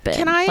should have been.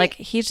 Can I- Like,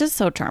 he's just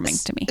so charming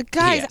to me.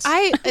 Guys,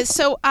 Yes.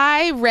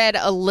 I read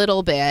a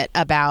little bit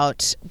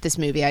about this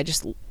movie. I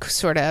just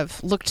sort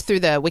of looked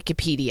through the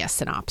Wikipedia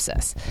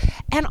synopsis.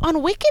 And on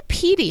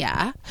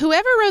Wikipedia,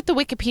 whoever wrote the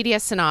Wikipedia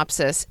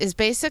synopsis is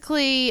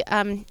basically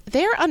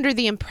they're under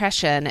the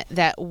impression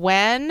that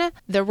when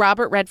the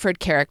Robert Redford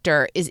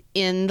character is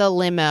in the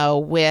limo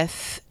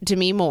with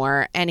Demi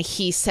Moore and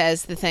he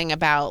says the thing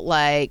about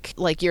like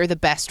you're the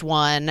best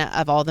one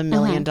of all the $1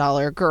 Million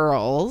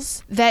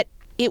girls, that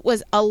it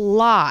was a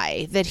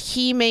lie that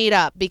he made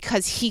up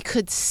because he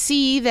could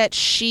see that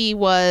she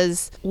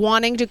was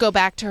wanting to go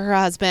back to her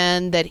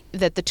husband,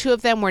 that the two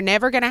of them were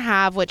never going to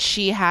have what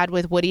she had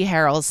with Woody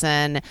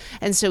Harrelson.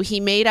 And so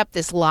he made up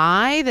this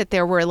lie that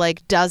there were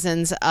like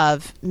dozens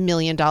of $1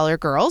 Million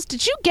girls.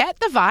 Did you get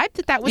the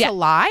vibe that was Yeah. a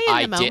lie in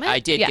I the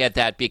moment? did Yeah. get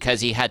that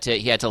because he had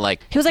to like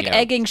He was like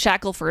egging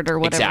Shackelford or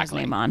whatever Exactly.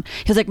 his name on.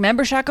 He was like,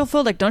 remember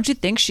Shackelford? Like, don't you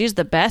think she's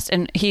the best?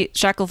 And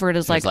Shackelford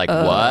is He's like,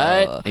 "Uh,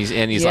 what? He's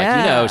like,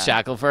 yeah."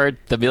 Shackelford,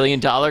 the $1 Million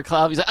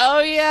Club. He's like, oh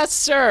yes,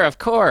 sir, of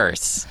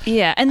course.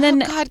 Yeah, and then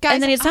God, guys,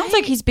 and then it sounds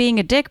like he's being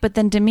a dick, but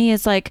then Demi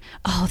is like,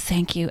 "Oh,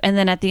 thank you." And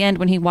then at the end,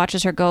 when he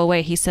watches her go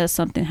away, he says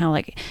something how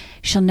like,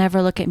 "She'll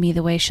never look at me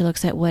the way she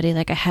looks at Woody.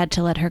 Like I had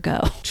to let her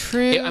go."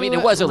 True. I mean,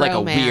 it was like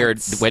a weird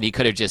romance. when he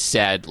could have just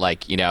said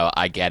like,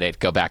 I get it,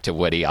 go back to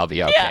Woody, I'll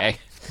be okay.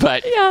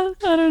 But Yeah,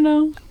 I don't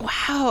know.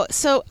 Wow.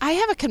 So I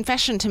have a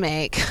confession to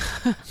make.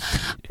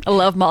 I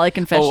love Molly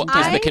confession.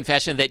 is the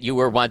confession that you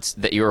were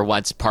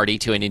once party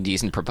to an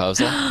indecent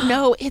proposal?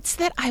 No, it's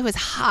that I was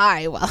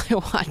high while I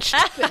watched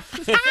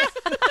it.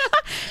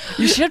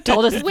 You should have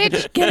told us at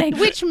the beginning.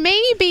 Which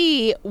may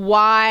be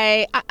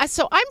why.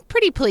 So I'm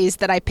pretty pleased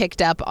that I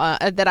picked up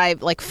that I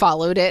like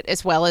followed it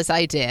as well as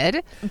I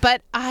did.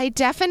 But I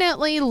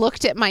definitely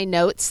looked at my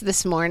notes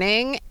this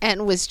morning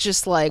and was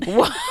just like,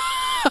 "What?"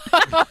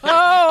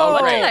 Oh,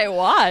 What great. did I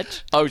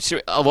watch? Oh,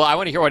 sure. Well, I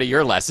want to hear one of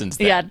your lessons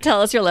then. Yeah,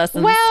 tell us your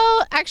lessons.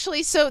 Well,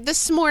 actually, so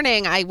this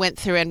morning I went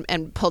through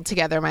and pulled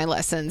together my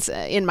lessons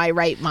in my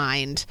right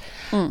mind.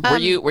 Were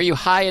you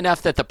high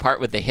enough that the part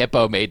with the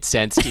hippo made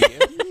sense to you?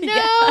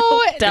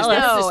 No, Tell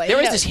us. no, There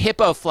was no. this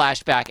hippo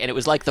flashback, and it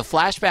was like the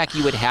flashback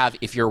you would have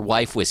if your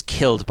wife was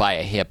killed by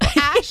a hippo.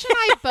 Ash and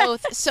I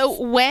both. So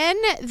when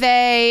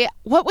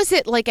what was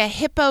it, like a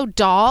hippo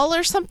doll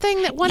or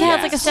something that one yeah,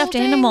 of it's like a us stuffed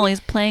holding? animal. He's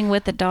playing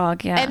with the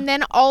dog. Yeah. And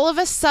then all of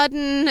a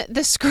sudden,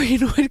 the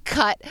screen would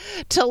cut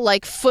to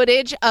like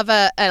footage of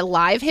a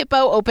live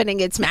hippo opening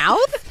its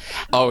mouth.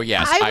 Oh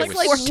yes, I was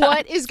like,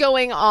 "What is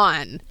going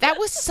on?" That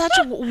was such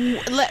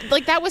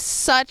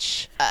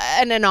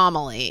an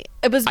anomaly.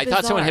 it was I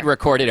thought someone had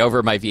recorded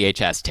over my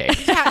VHS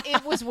tape. Yeah,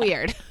 it was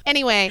weird.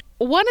 Anyway,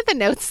 one of the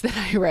notes that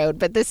I wrote,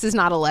 but this is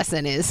not a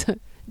lesson, is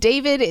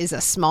David is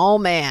a small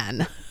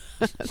man.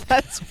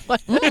 That's one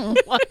of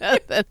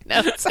the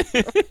notes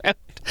I wrote.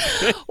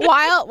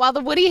 While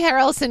the Woody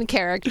Harrelson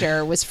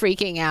character was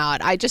freaking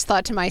out, I just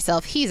thought to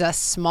myself, he's a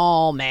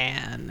small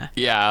man.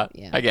 Yeah,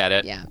 I get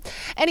it. Yeah.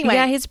 Anyway,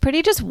 Yeah, he's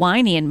pretty just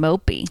whiny and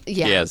mopey.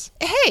 yeah. Yes.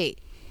 Hey,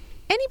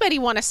 anybody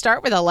want to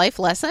start with a life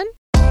lesson?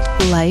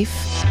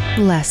 Life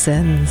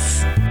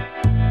lessons.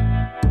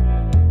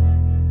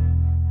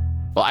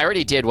 Well, I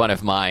already did one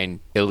of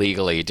mine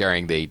illegally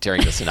during the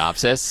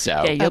synopsis.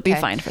 So Yeah, you'll be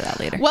Okay. fine for that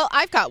later. Well,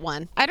 I've got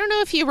one. I don't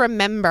know if you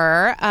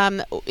remember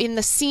in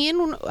the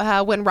scene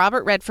when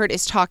Robert Redford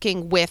is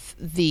talking with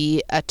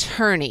the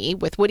attorney,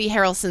 with Woody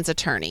Harrelson's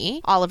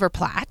attorney, Oliver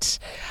Platt,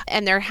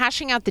 and they're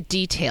hashing out the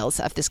details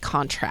of this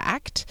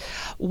contract.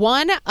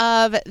 One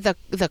of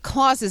the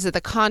clauses of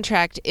the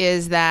contract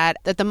is that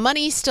the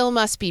money still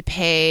must be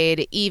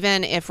paid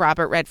even if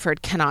Robert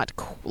Redford cannot,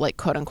 like,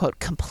 quote unquote,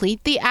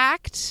 complete the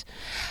act.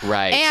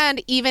 right.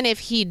 And even if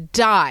he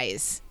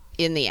dies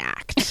in the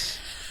act.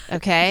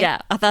 Okay? yeah,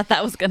 I thought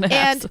that was going to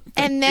happen.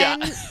 And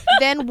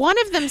then one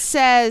of them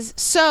says,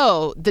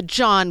 so the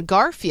John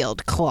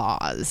Garfield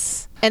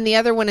clause. And the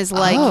other one is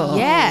like,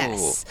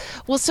 yes.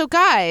 Well, so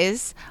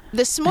guys,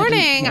 this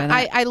morning hear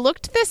that. I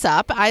looked this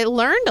up. I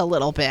learned a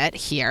little bit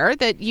here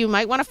that you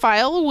might want to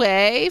file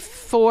away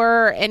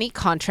for any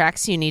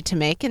contracts you need to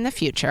make in the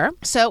future.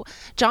 So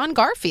John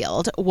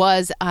Garfield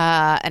was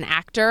an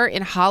actor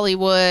in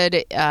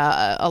Hollywood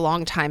a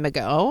long time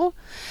ago.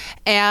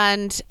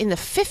 And in the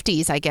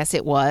 50s, I guess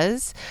it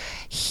was,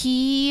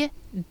 he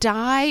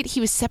died. He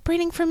was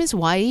separating from his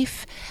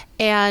wife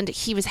and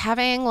he was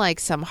having like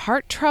some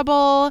heart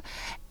trouble.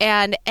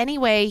 And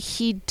anyway,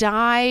 he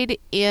died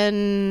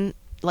in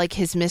like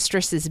his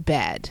mistress's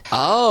bed.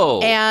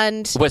 Oh.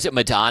 And was it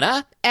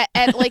Madonna?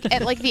 at like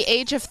the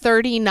age of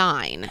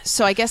 39.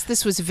 So I guess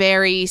this was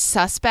very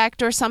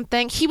suspect or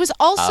something. He was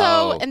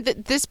also, and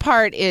this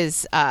part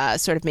is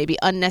sort of maybe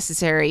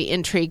unnecessary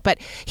intrigue, but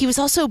he was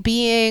also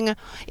being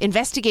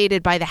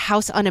investigated by the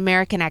House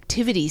Un-American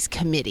Activities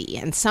Committee.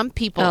 And some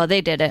people, Oh,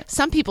 they did it.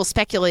 some people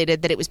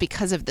speculated that it was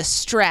because of the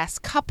stress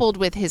coupled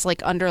with his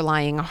like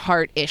underlying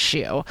heart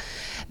issue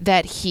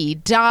that he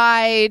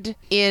died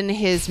in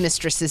his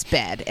mistress's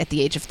bed at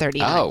the age of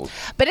 39. Oh.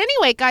 But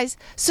anyway, guys,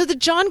 so the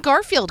John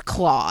Garfield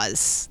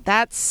clause,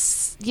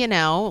 that's, you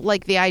know,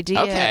 like the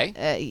idea.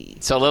 Okay.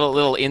 So a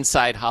little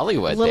inside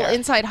Hollywood Little there.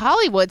 inside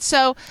Hollywood.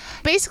 So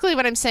basically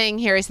what I'm saying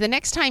here is the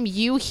next time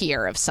you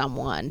hear of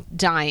someone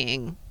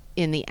dying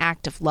in the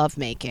act of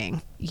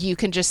lovemaking, you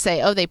can just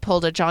say, oh, they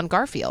pulled a John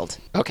Garfield.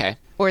 Okay.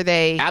 Or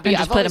they... Abby, And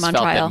just I've put always him on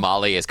felt trial. that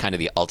Molly is kind of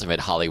the ultimate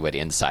Hollywood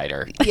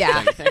insider.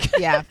 Yeah.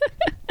 Yeah.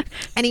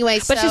 Anyway,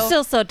 so... But she's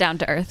still so down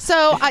to earth.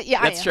 So,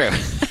 yeah, That's I am. true.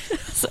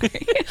 Sorry.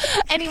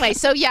 Anyway,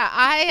 so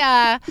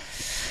yeah,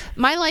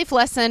 my life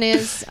lesson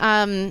is,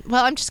 well,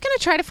 I'm just going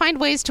to try to find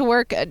ways to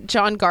work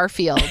John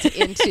Garfield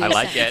into I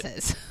like it.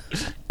 sentences.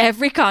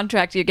 Every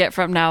contract you get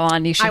from now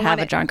on, you should I have want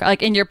a it. John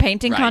like in your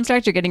painting Right.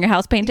 contract, you're getting your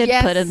house painted,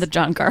 Yes. put in the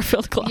John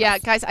Garfield clause. Yeah,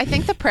 guys, I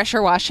think the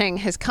pressure washing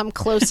has come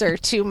closer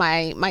to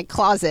my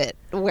closet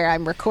where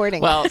I'm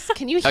recording. Well, this.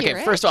 Can you hear okay,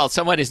 it? first of all,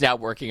 someone is now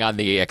working on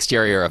the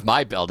exterior of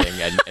my building,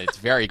 and it's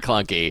very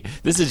clunky.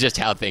 This is just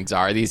how things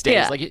are these days.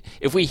 Yeah. Like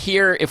if we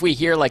hear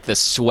like the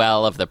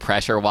swell of the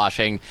pressure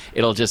washing,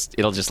 it'll just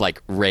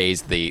like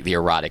raise the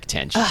erotic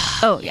tension.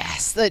 Oh, yeah.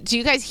 Yes. Do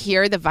you guys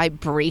hear the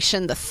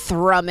vibration, the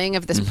thrumming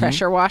of this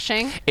pressure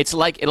washing?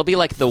 It'll be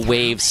like the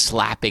waves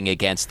slapping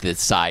against the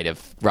side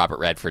of Robert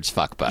Redford's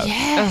fuckboat.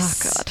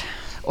 Yes. Oh, God.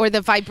 Or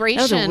the vibration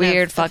That was a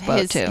weird of fuck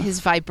boat, too.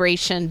 his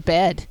vibration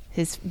bed,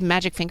 his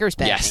magic fingers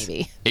bed, Yes.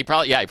 maybe. He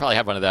probably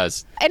had one of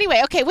those. Anyway,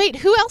 okay, wait.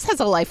 Who else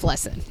has a life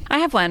lesson? I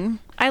have one.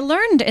 I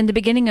learned in the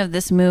beginning of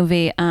this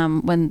movie,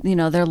 when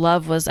their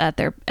love was at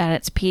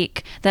its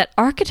peak, that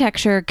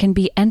architecture can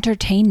be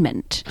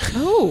entertainment.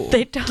 Oh,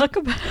 They talk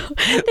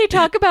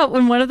about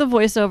when one of the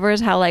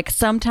voiceovers how like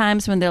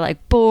sometimes when they're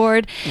like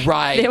bored,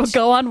 Right. they would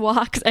go on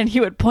walks and he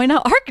would point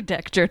out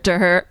architecture to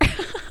her.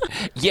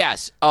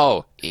 Yes.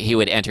 Oh, he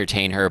would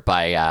entertain her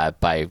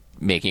by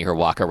making her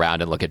walk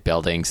around and look at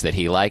buildings that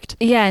he liked.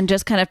 Yeah, and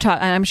just kind of talk.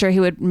 And I'm sure he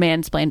would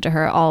mansplain to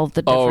her all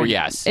the different Oh,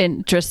 yes.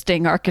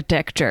 interesting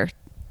architecture.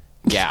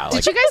 Yeah.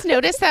 Like, did you guys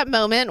notice that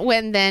moment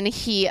when then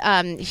he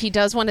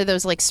does one of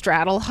those like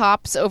straddle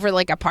hops over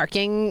like a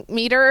parking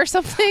meter or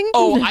something?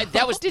 oh,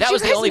 that was you the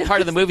guys only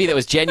part of the movie that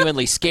was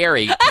genuinely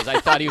scary because I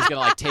thought he was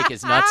going to like take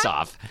his nuts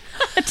off.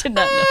 I did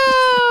not know.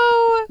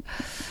 Oh,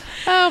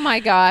 oh my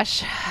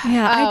gosh.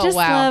 Yeah, Oh,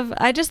 wow.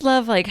 I just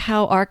love like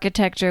how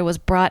architecture was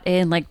brought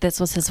in. Like this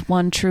was his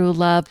one true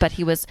love, but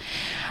he was,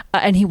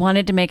 and he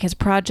wanted to make his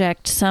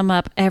project sum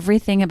up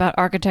everything about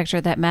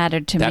architecture that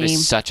mattered to That me.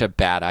 is such a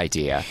bad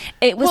idea.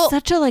 It was Well-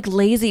 such a like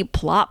lazy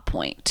plot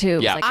point too.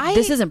 Yeah. Like,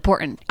 this is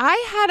important.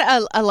 I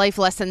had a life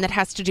lesson that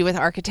has to do with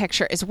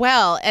architecture as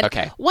well. And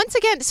Okay. once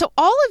again, so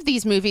all of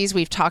these movies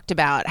we've talked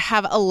about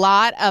have a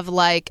lot of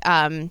like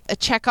a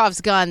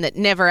Chekhov's gun that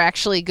never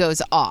actually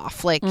goes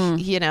off. Like,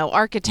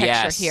 architecture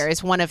Yes. here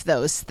is one of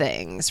those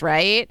things,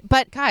 right?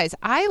 But guys,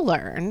 I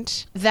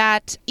learned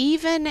that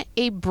even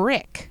a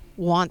brick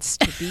wants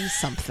to be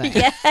something.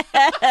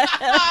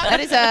 That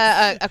is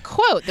a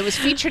quote that was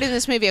featured in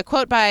this movie, a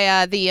quote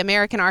by the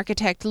American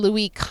architect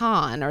Louis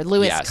Kahn.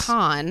 Yes.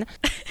 Kahn.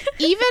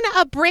 Even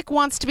a brick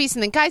wants to be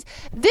something. Guys,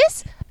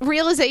 this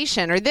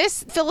realization or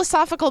this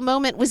philosophical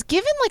moment was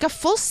given like a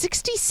full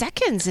 60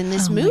 seconds in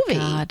this movie.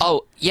 God.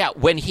 Oh, yeah.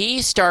 When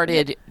he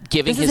started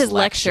giving This is his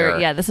lecture.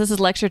 Yeah, this is his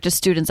lecture to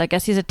students. I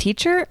guess he's a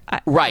teacher.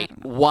 Right.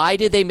 Why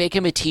did they make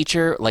him a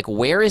teacher? Like,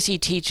 where is he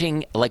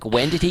teaching? Like,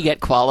 when did he get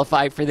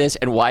qualified for this?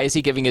 And why is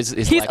he giving his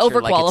He's lecture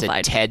like it's a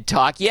overqualified. TED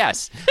Talk?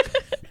 Yes.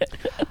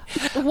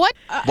 What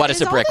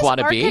does a brick want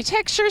wanna be?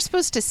 Architecture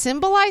supposed to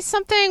symbolize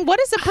something? What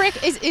is a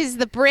brick? Is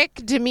the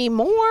brick Demi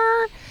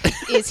Moore?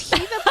 Is he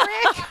the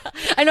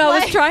brick? I know. I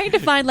was trying to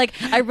find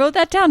I wrote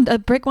that down. A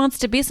brick wants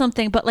to be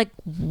something, but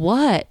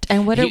what?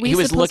 And what are we? He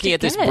was supposed looking to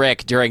at this get?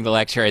 brick during the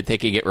lecture and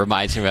thinking it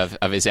reminds him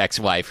of his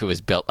ex-wife who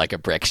was built like a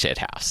brick shit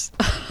house.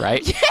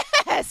 Right?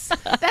 Yes,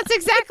 that's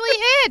exactly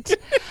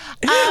it.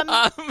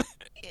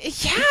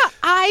 Yeah,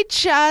 I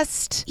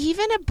just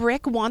even a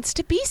brick wants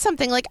to be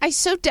something. Like I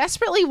so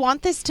desperately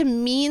want this to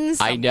mean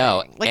something. I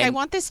know. Like I And-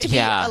 want this to be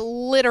a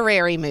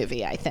literary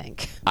movie, I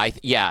think.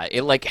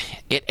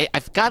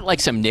 I've got like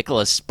some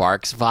Nicholas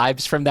Sparks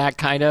vibes from that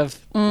kind of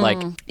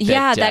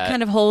That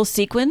kind of whole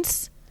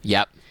sequence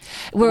Yep.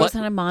 where it What- was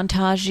kind of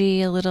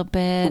montagey a little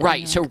bit.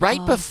 Right. and So like,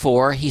 right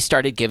before he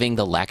started giving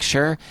the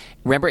lecture,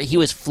 remember he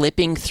was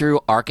flipping through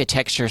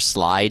architecture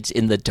slides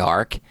in the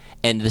dark,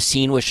 and the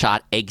scene was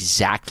shot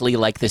exactly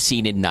like the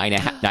scene in Nine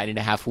and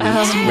a Half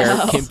Weeks, where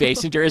Kim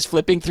Basinger is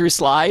flipping through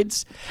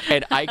slides,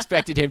 and I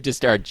expected him to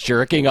start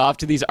jerking off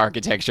to these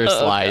architecture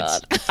slides.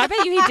 God. I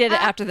bet you he did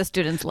it after the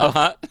students left.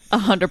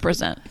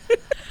 100%.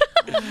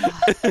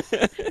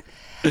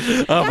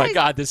 Oh my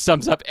God, this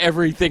sums up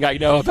everything I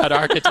know about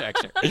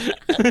architecture.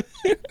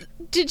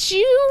 Did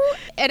you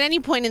at any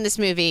point in this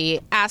movie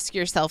ask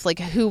yourself like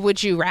who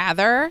would you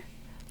rather?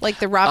 Like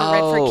the Robert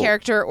Redford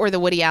character or the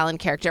Woody Allen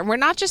character? And we're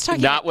not just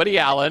talking Not Woody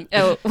Allen.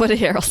 Oh, Woody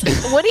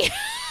Harrelson. Woody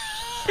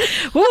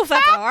Woof,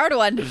 that's a hard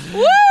one.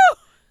 Woo!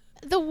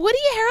 The Woody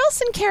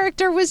Harrelson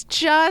character was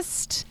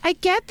just I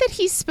get that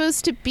he's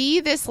supposed to be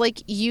this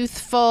like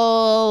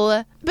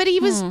youthful, but he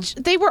was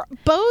they were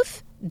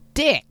both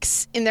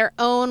dicks in their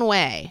own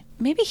way.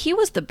 Maybe he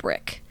was the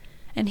brick.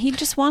 And he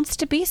just wants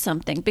to be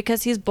something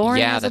because he's born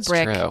Yeah, as a that's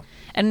brick. true.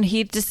 And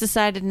he just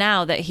decided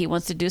now that he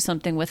wants to do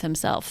something with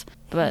himself.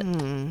 But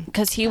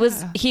because he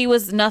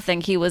was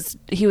nothing. He was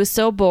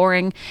so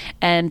boring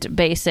and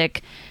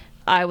basic.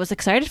 I was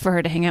excited for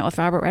her to hang out with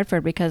Robert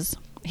Redford because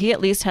he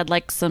at least had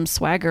like some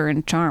swagger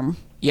and charm.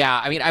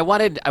 Yeah, I mean, I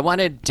wanted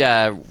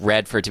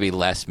Redford to be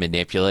less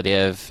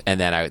manipulative, and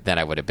then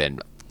I would have been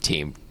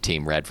team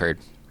Redford.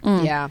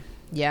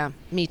 Yeah,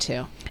 me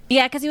too.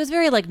 Yeah, because he was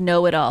very like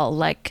know-it-all.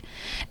 Like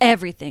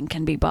everything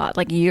can be bought.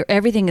 Like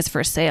everything is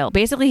for sale.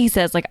 Basically, he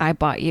says like, "I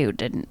bought you,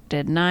 didn't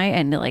I?"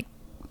 And like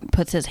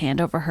puts his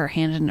hand over her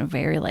hand in a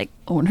very like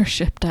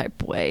ownership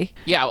type way.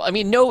 Yeah, I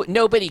mean,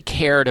 nobody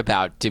cared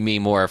about Demi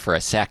Moore for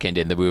a second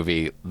in the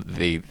movie.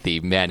 The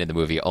men in the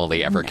movie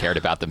only ever cared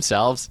about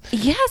themselves.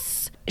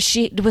 Yes,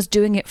 she was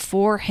doing it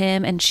for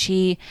him, and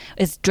she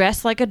is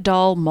dressed like a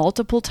doll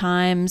multiple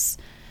times.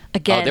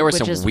 Again, There were which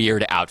some is,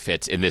 weird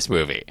outfits in this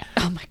movie.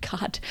 Oh my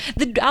God.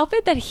 The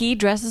outfit that he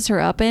dresses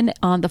her up in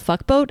on the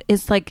fuckboat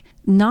is like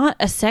not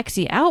a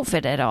sexy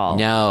outfit at all.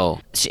 No.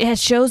 It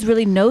shows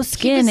really no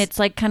skin. was- It's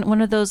like kind of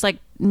one of those like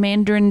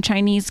Mandarin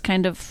Chinese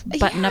kind of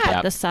button up Yeah.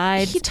 at the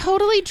sides. He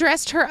totally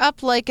dressed her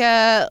up like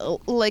a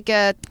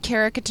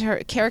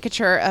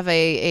caricature of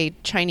a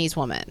Chinese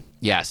woman.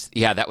 Yes.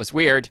 Yeah, that was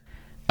weird.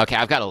 Okay,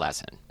 I've got a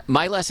lesson.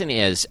 My lesson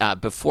is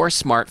before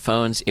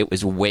smartphones, it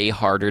was way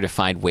harder to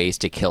find ways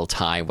to kill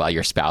time while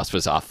your spouse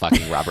was off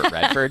fucking Robert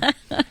Redford.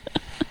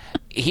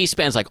 He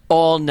spends like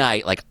all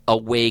night like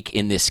awake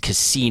in this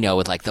casino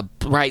with like the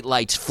bright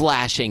lights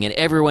flashing and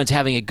everyone's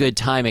having a good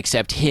time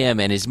except him,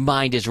 and his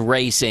mind is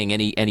racing,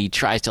 and he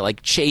tries to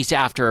like chase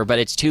after her, but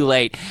it's too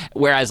late.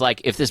 Whereas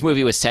like if this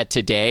movie was set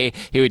today,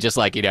 he would just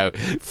like,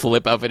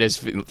 flip open his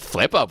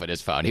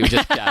phone. He would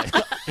just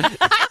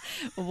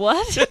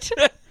What?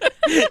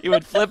 he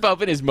would flip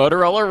open his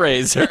Motorola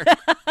Razr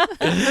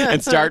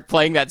and start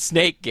playing that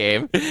Snake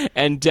game.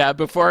 And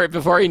before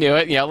he knew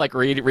it, like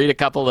read a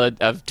couple of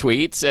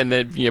tweets, and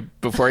then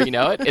before you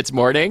know it, it's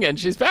morning and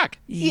she's back.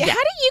 Yeah. How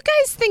do you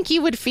guys think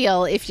you would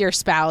feel if your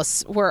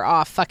spouse were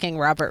off fucking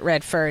Robert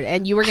Redford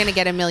and you were going to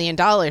get $1 million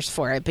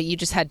for it, but you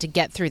just had to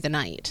get through the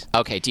night?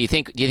 Okay, do you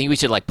think we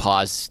should like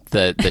pause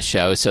the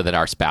show so that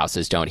our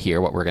spouses don't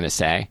hear what we're going to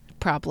say?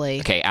 Probably.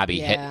 Okay, Abby,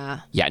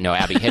 Yeah.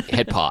 Abby,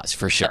 hit pause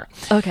for sure.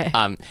 Okay.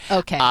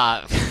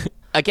 Okay.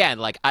 Again,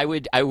 like I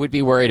would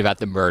be worried about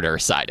the murder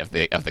side of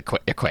the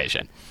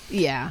equation.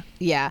 Yeah.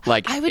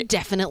 Like I would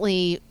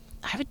definitely,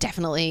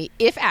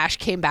 if Ash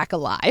came back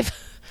alive,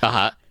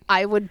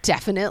 I would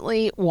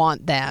definitely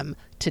want them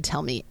to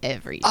tell me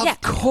everything.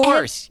 Of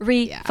course.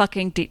 Every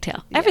fucking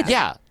detail. Everything.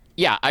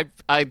 Yeah,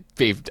 I'd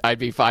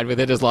be fine with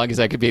it as long as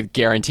I could be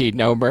guaranteed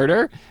no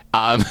murder.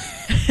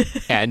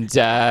 And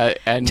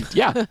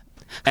yeah.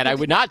 And I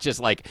would not just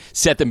like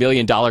set the $1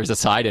 million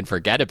aside and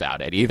forget about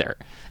it either.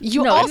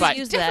 You No, also I'd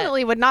use that.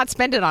 definitely would not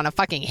spend it on a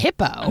fucking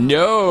hippo.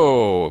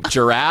 No,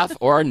 giraffe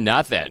or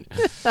nothing.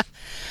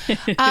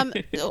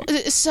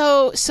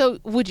 So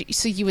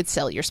you would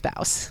sell your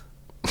spouse?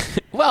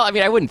 Well, I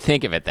mean, I wouldn't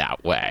think of it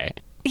that way.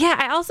 Yeah,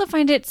 I also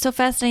find it so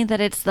fascinating that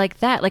it's like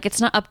that. Like,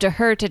 it's not up to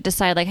her to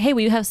decide, like, hey,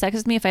 will you have sex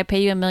with me if I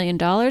pay you $1 million?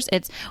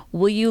 It's,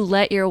 will you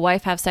let your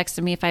wife have sex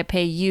with me if I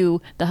pay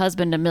you, the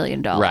husband, $1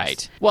 million?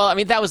 Right. Well, I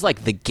mean, that was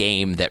like the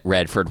game that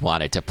Redford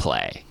wanted to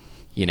play.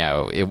 You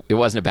know, it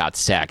wasn't about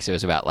sex. It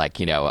was about, like,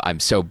 you know, I'm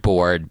so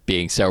bored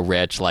being so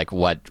rich. Like,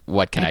 what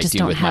can I just do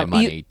don't with have- my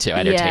money you- to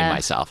entertain yeah.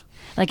 myself?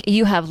 Like,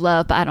 you have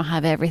love, but I don't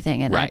have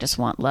everything, and I Right. just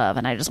want love,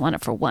 and I just want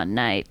it for one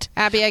night.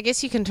 Abby, I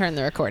guess you can turn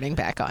the recording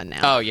back on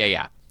now. Oh,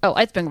 yeah. Oh,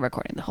 it's been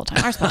recording the whole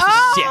time. Our sponsor.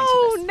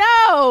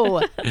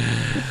 Oh, no.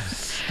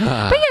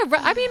 But yeah,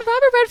 I mean,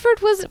 Robert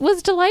Redford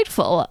was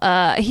delightful.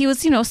 He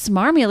was,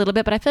 smarmy a little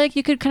bit, but I feel like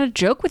you could kind of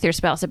joke with your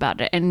spouse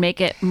about it and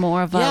make it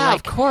more of a Yeah, like,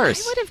 of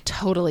course. I would have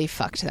totally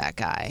fucked that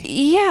guy.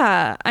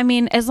 yeah. I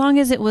mean, as long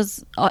as it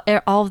was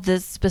all of the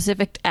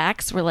specific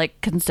acts were like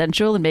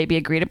consensual and maybe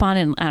agreed upon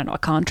in, I don't know, a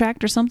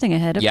contract or something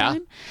ahead of Yeah.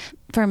 time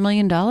for $1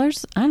 million. I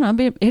don't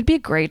know. It'd be a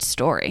great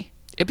story.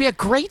 It'd be a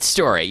great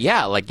story.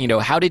 Yeah, like, you know,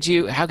 how could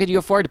you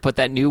afford to put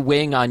that new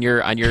wing on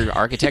your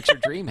architecture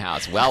dream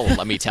house? Well,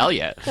 let me tell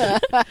you.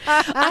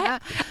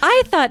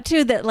 I thought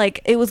too that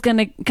like it was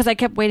gonna, because I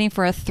kept waiting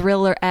for a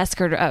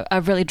thriller-esque or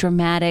a really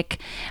dramatic,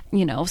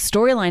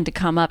 storyline to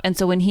come up. And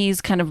so when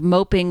he's kind of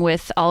moping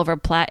with Oliver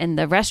Platt in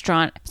the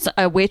restaurant,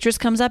 a waitress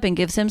comes up and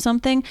gives him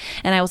something,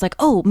 and I was like,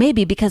 oh,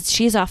 maybe because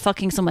she's off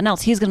fucking someone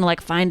else, he's gonna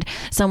like find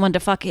someone to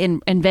fuck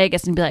in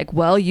Vegas and be like,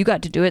 well, you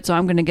got to do it, so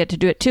I'm gonna get to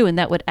do it too, and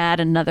that would add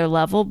another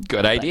level.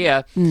 Good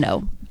idea.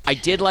 No. I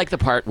did like the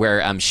part where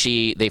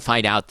they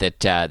find out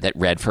that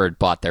Redford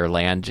bought their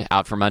land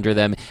out from under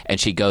them, and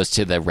she goes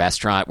to the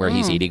restaurant where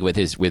he's eating with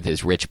his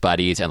rich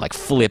buddies and like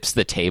flips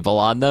the table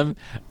on them.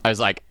 I was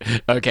like,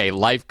 okay,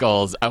 life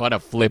goals. I want to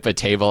flip a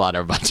table on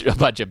a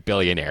bunch of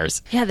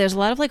billionaires. Yeah, there's a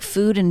lot of like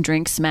food and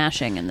drink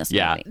smashing in this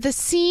Yeah. movie. The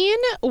scene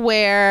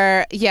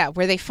where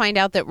they find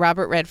out that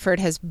Robert Redford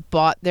has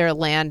bought their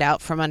land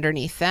out from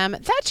underneath them,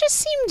 that just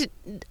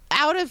seemed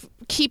out of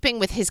keeping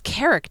with his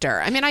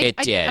character. I mean,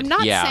 I'm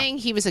not saying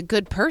he was a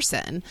good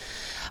person,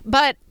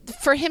 but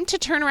for him to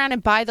turn around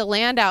and buy the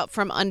land out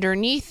from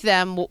underneath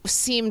them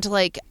seemed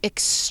like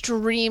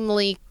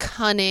extremely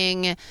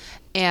cunning,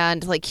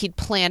 and like he'd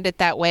planned it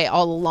that way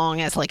all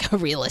along as like a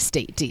real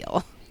estate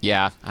deal.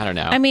 Yeah, I don't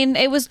know. I mean,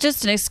 it was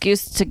just an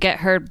excuse to get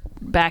her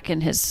back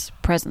in his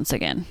presence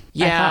again.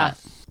 yeah,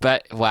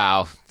 but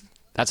wow,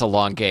 that's a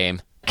long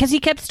game. Because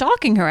he kept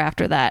stalking her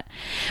after that.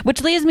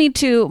 Which leads me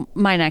to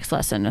my next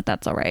lesson, if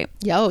that's all right.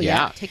 Oh,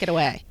 yeah. Yeah. Take it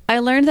away. I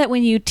learned that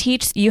when you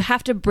teach, you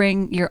have to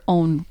bring your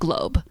own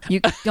globe. You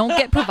don't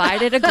get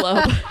provided a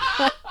globe.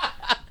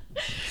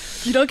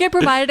 You don't get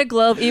provided a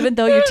globe, even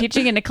though you're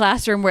teaching in a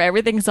classroom where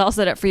everything's all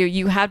set up for you.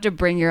 You have to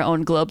bring your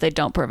own globe. They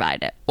don't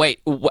provide it. Wait,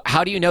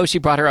 how do you know she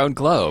brought her own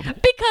globe?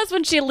 Because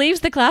when she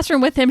leaves the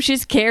classroom with him,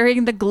 she's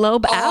carrying the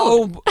globe out.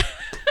 Oh,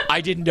 I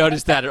didn't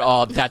notice that at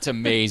all. That's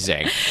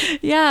amazing.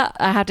 Yeah,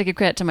 I have to give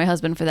credit to my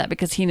husband for that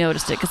because he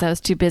noticed it because I was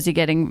too busy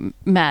getting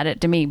mad at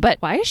Demi. But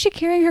why is she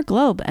carrying her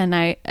globe? And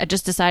I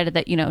just decided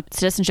that,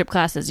 citizenship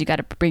classes, you got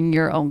to bring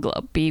your own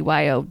globe.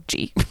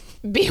 BYOG.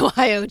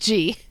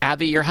 BYOG.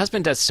 Abby, your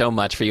husband does so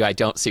much for you. I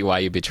don't see why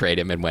you betrayed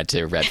him and went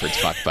to Redford's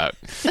fuck boat.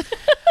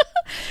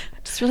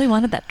 Just really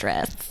wanted that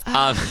dress.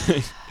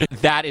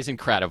 That is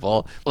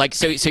incredible. Like,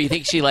 so you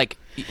think she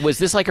was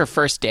this like her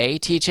first day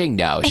teaching?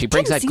 No, she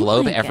brings didn't that seem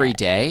globe like every it.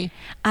 day.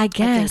 I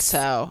guess. I think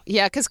so.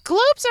 Yeah, because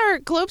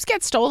globes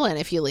get stolen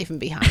if you leave them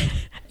behind.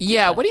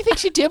 Yeah, what do you think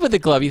she did with the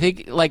globe? You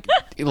think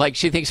like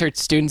she thinks her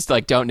students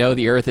like don't know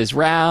the Earth is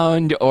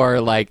round, or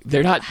like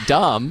they're not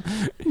dumb?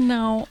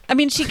 No. I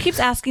mean, she keeps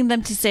asking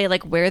them to say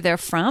like where they're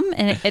from,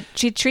 and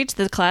she treats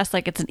the class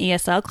like it's an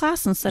ESL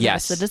class instead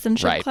Yes, of a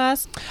citizenship right.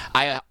 class.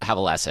 I have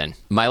a lesson.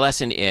 My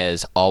lesson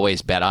is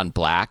always bet on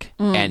black.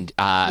 And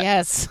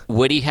Yes.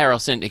 Woody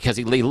Harrelson, because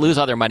they lose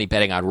all their money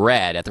betting on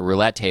red at the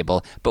roulette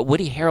table, but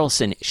Woody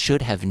Harrelson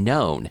should have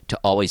known to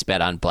always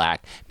bet on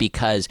black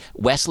because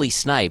Wesley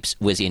Snipes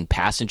was in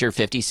Passenger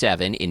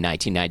 57 in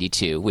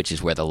 1992, which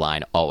is where the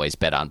line always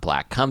bet on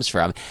black comes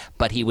from,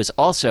 but he was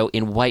also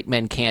in White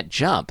Men Can't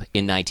Jump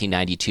in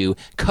 1992,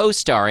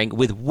 co-starring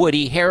with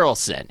Woody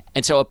Harrelson.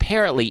 And so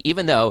apparently,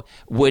 even though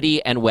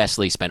Woody and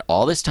Wesley spent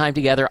all this time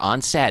together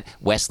on set,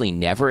 Wesley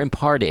never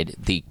imparted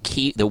the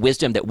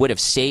wisdom that would have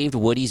saved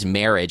Woody's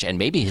marriage and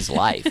maybe his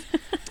life.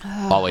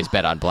 Always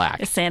bet on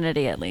black.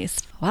 Sanity, at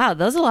least. Wow,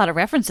 those are a lot of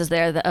references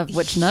there, of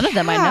which none of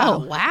them I know.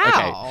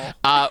 Wow.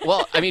 Okay.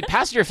 Well, I mean,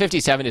 Passenger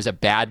 57 is a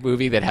bad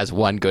movie that has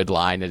one good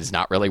line that is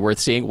not really worth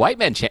seeing. White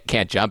Men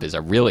Can't Jump is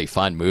a really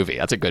fun movie.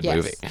 That's a good Yes.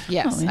 movie.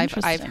 Yes, Oh, I've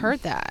interesting. heard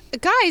that.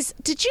 Guys,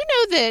 did you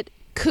know that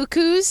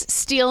cuckoos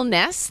steal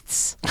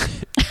nests?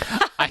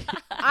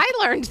 I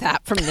learned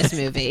that from this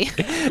movie.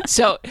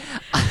 So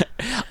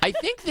I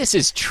think this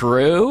is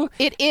true,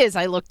 It is.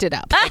 I looked it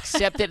up.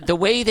 except that the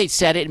way they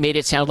said it made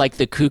it sound like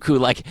the cuckoo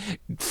like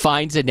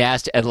finds a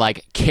nest and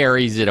like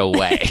carries it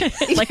away.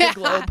 Like a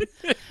globe.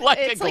 Like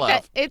It's a glove.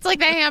 like it's like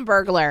the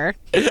Hamburglar.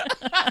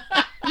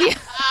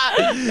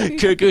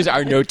 Cuckoos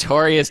are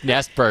notorious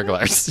nest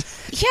burglars.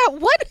 Yeah,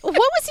 what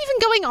was even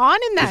going on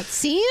in that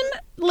scene?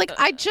 Like,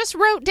 I just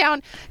wrote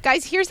down,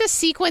 guys, here's a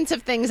sequence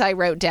of things I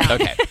wrote down.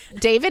 Okay.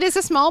 David is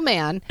a small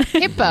man.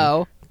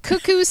 Hippo.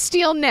 Cuckoos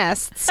steal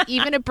nests.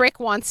 Even a brick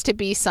wants to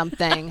be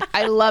something.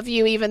 I love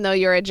you even though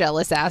you're a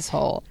jealous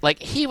asshole. Like,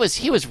 he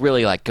was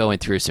really, like, going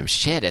through some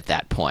shit at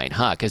that point,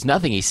 huh? Because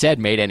nothing he said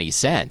made any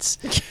sense.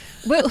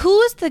 But who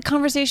was the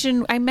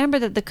conversation? I remember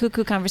that the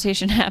cuckoo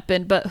conversation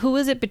happened, but who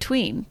was it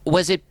between?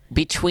 Was it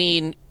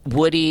between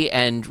Woody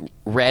and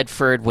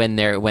Redford when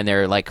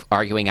they're like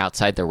arguing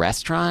outside the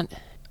restaurant?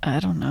 I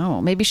don't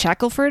know. Maybe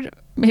Shackelford?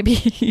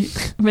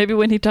 Maybe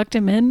when he tucked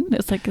him in?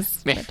 It's like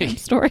his Maybe. bedtime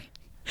story.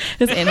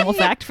 His animal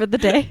fact for the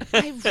day.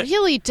 I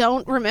really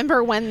don't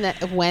remember when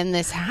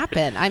this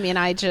happened. I mean,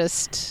 I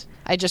just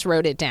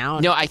wrote it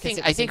down. No, I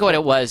think what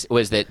it was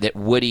that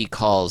Woody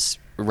calls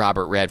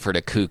Robert Redford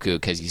a cuckoo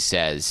because he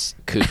says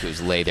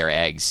cuckoos lay their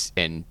eggs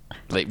and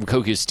like,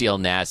 cuckoos steal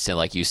nests and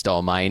like you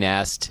stole my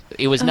nest.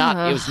 It was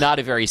not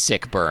a very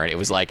sick burn. It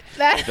was like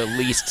the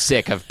least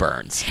sick of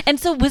burns. And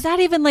so was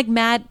that even like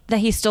mad that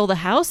he stole the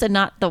house and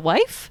not the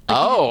wife? Like,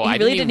 Oh, he I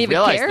really didn't even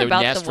care realize the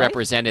about nest the wife?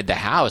 represented the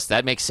house.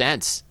 That makes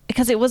sense.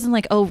 Because it wasn't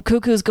like, oh,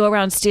 cuckoos go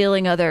around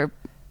stealing other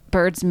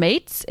birds'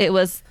 mates. It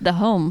was the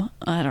home.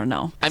 I don't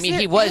know. I mean, there-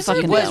 he was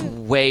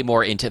fucking way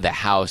more into the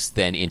house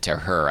than into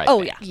her. I Oh,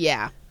 think. yeah.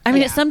 Yeah. I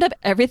mean, Yeah. it summed up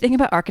everything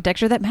about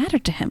architecture that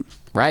mattered to him.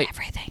 Right.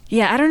 Everything.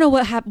 Yeah, I don't know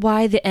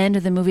why the end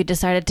of the movie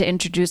decided to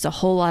introduce a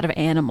whole lot of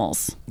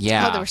animals.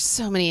 Yeah. Oh, there were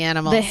so many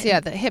animals. The-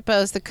 The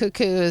hippos, the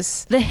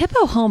cuckoos. The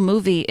hippo home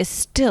movie is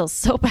still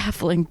so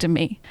baffling to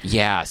me.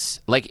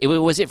 Yes. Like,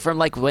 was it from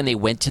like when they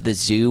went to the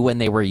zoo when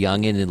they were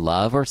young and in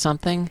love or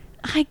something?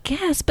 I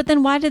guess, but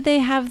then why did they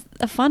have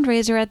a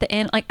fundraiser at the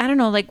end? Like, I don't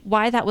know, like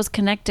why that was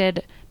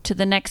connected to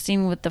the next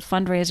scene with the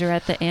fundraiser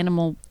at the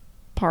animal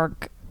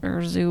park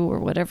or zoo or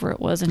whatever it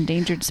was,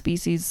 endangered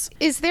species.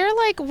 Is there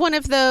like one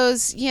of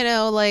those,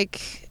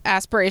 like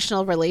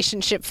aspirational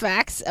relationship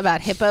facts about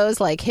hippos,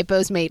 like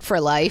hippos mate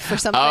for life or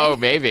something? Oh,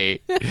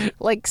 maybe.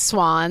 Like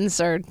swans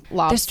or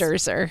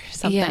lobsters or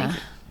something. Yeah.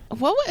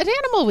 What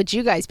animal would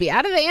you guys be?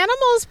 Out of the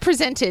animals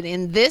presented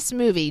in this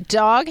movie,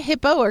 dog,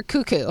 hippo, or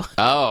cuckoo?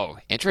 Oh,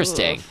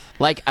 interesting.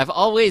 Like, I've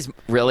always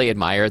really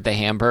admired the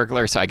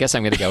Hamburglar, so I guess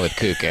I'm going to go with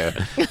cuckoo.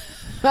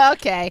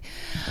 Okay.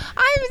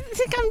 I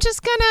think I'm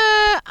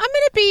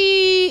gonna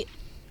be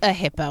a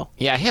hippo.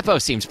 Yeah, hippo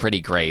seems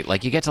pretty great.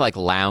 Like, you get to like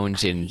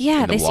lounge in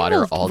Yeah, the they water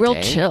seem all real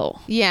day.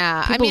 chill.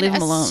 Yeah. People I mean, leave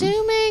 'em alone.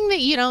 assuming that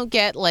you don't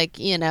get like,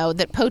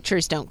 that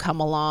poachers don't come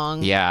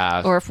along.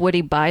 Yeah. Or if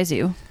Woody buys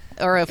you.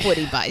 Or if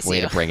Woody buys Way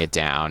you. to bring it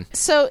down.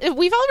 So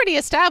we've already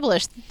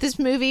established this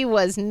movie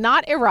was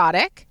not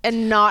erotic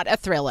and not a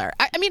thriller.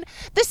 I mean,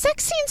 the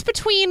sex scenes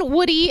between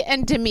Woody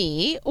and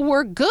Demi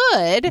were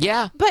good.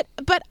 Yeah. But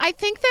I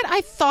think that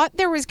I thought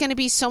there was going to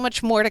be so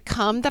much more to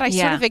come that I sort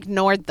Yeah. of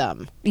ignored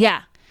them.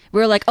 Yeah. We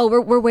were like, oh,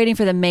 we're waiting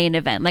for the main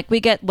event. Like, we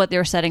get what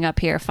they're setting up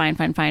here.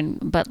 Fine.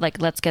 But, like,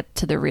 let's get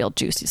to the real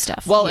juicy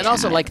stuff. Well, and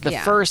also like the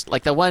yeah. first,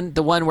 like the one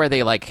where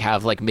they like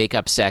have like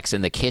makeup sex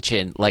in the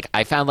kitchen. Like,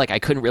 I found like I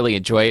couldn't really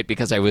enjoy it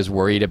because I was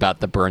worried about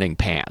the burning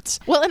pants.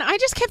 Well, and I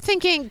just kept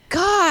thinking,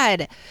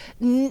 God,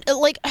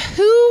 like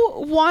who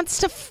wants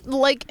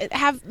to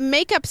have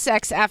makeup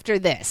sex after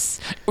this?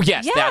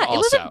 Yes, yeah, that it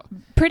was also. a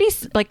pretty,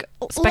 like,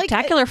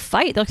 spectacular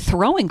fight. Like,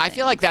 throwing I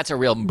feel like that's a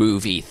real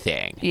movie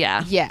thing.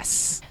 Yeah.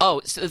 Yes.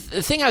 Oh, so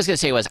the thing I was going to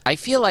say was I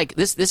feel like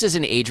this is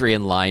an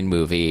Adrian Lyne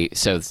movie,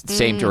 so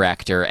same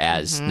director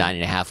as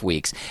 9.5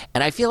 Weeks,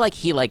 and I feel like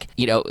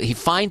he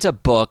finds a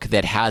book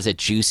that has a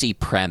juicy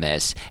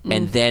premise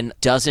and then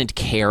doesn't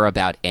care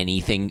about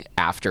anything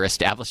after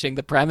establishing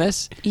the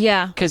premise.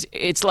 Yeah. Because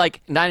it's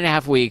like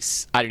 9.5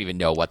 Weeks. I don't even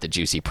know what the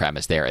juicy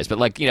premise there is, but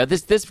like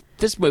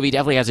this movie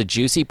definitely has a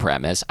juicy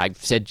premise.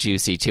 I've said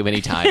juicy too many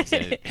times,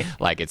 and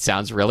it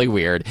sounds really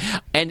weird.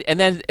 And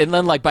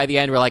then like by the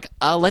end we're like,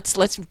 let's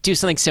do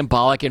something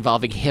symbolic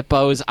involving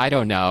hippos. I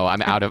don't know. I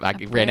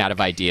ran out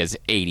of ideas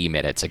 80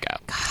 minutes ago.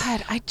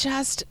 God,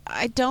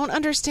 I don't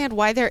understand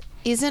why there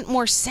isn't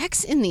more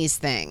sex in these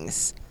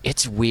things.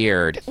 It's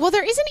weird. Well,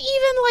 there isn't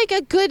even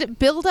like a good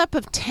buildup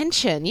of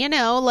tension,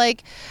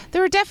 like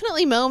there were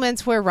definitely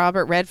moments where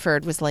Robert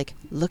Redford was like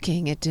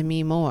looking at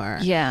Demi Moore.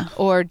 Yeah.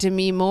 Or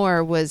Demi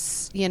Moore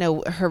was,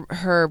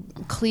 her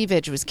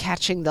cleavage was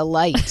catching the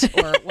light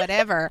or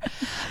whatever.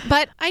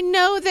 But I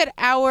know that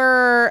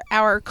our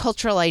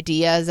cultural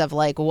ideas of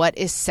like what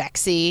is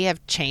sexy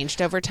have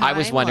changed over time. I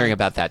was wondering Like,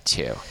 about that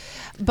too.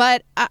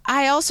 but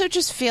I also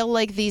just feel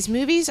like these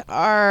movies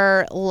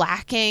are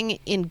lacking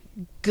in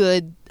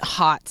good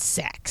hot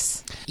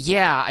sex.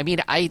 Yeah, I mean,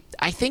 I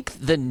think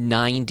the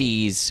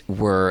 90s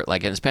were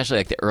like, and especially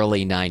like the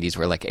early 90s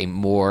were like a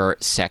more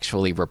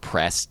sexually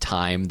repressed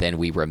time than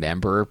we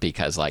remember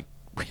because like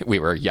we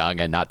were young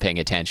and not paying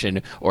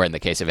attention, or in the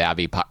case of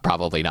Abby,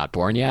 probably not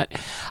born yet.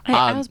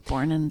 I was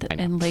born in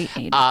late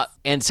 80s.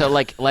 And so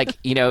like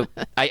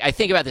I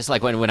think about this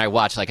like when I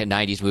watch like a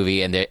 90s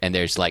movie and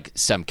there's like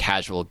some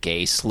casual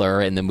gay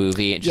slur in the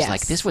movie, and just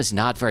like, this was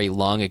not very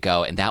long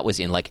ago, and that was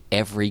in like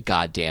every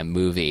goddamn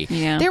movie.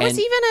 Yeah. There was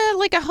even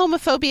a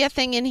homophobia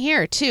thing in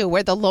here too,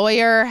 where the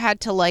lawyer had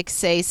to like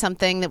say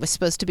something that was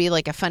supposed to be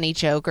like a funny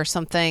joke or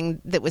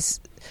something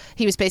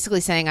he was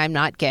basically saying, I'm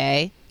not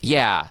gay.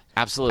 Yeah,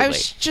 absolutely. I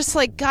was just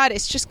like, God,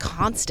 it's just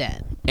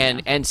constant.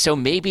 And so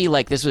maybe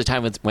like this was a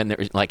time when there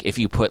was like, if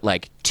you put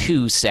like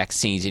 2 sex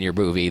scenes in your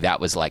movie, that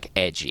was like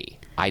edgy.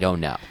 I don't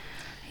know.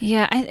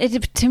 Yeah,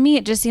 to me,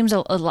 it just seems a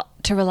lot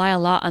to rely a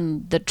lot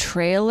on the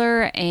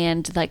trailer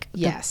and like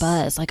the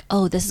buzz. Like,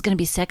 oh, this is going to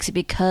be sexy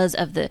because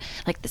of the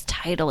like this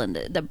title and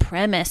the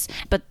premise.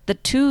 But the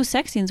 2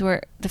 sex scenes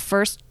were the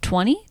first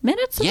 20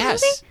 minutes of the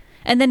movie,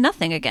 and then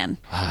nothing again.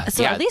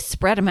 So at least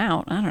spread them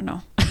out. I don't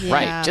know. Yeah.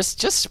 Right,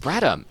 just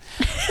spread them.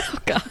 Oh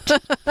God,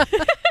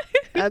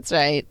 that's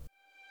right.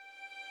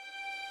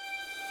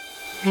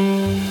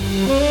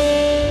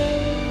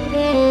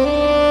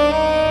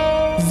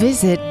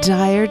 Visit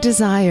Dire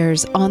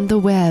Desires on the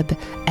web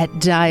at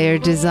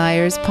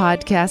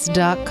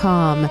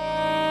diredesirespodcast.com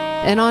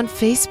and on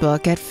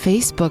Facebook at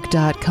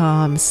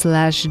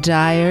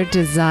facebook.com/Dire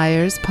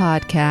Desires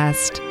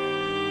Podcast.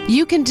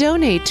 You can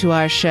donate to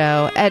our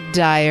show at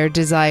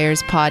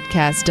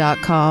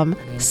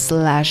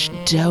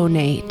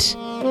diredesirespodcast.com/donate.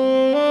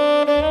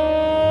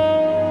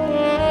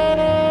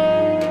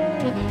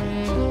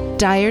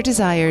 Dire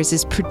Desires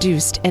is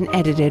produced and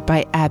edited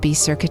by Abby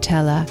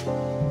Circatella.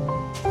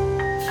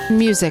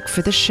 Music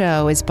for the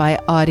show is by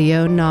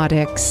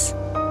Audionautics.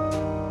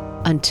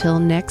 Until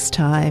next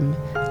time,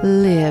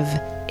 live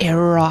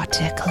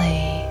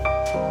erotically.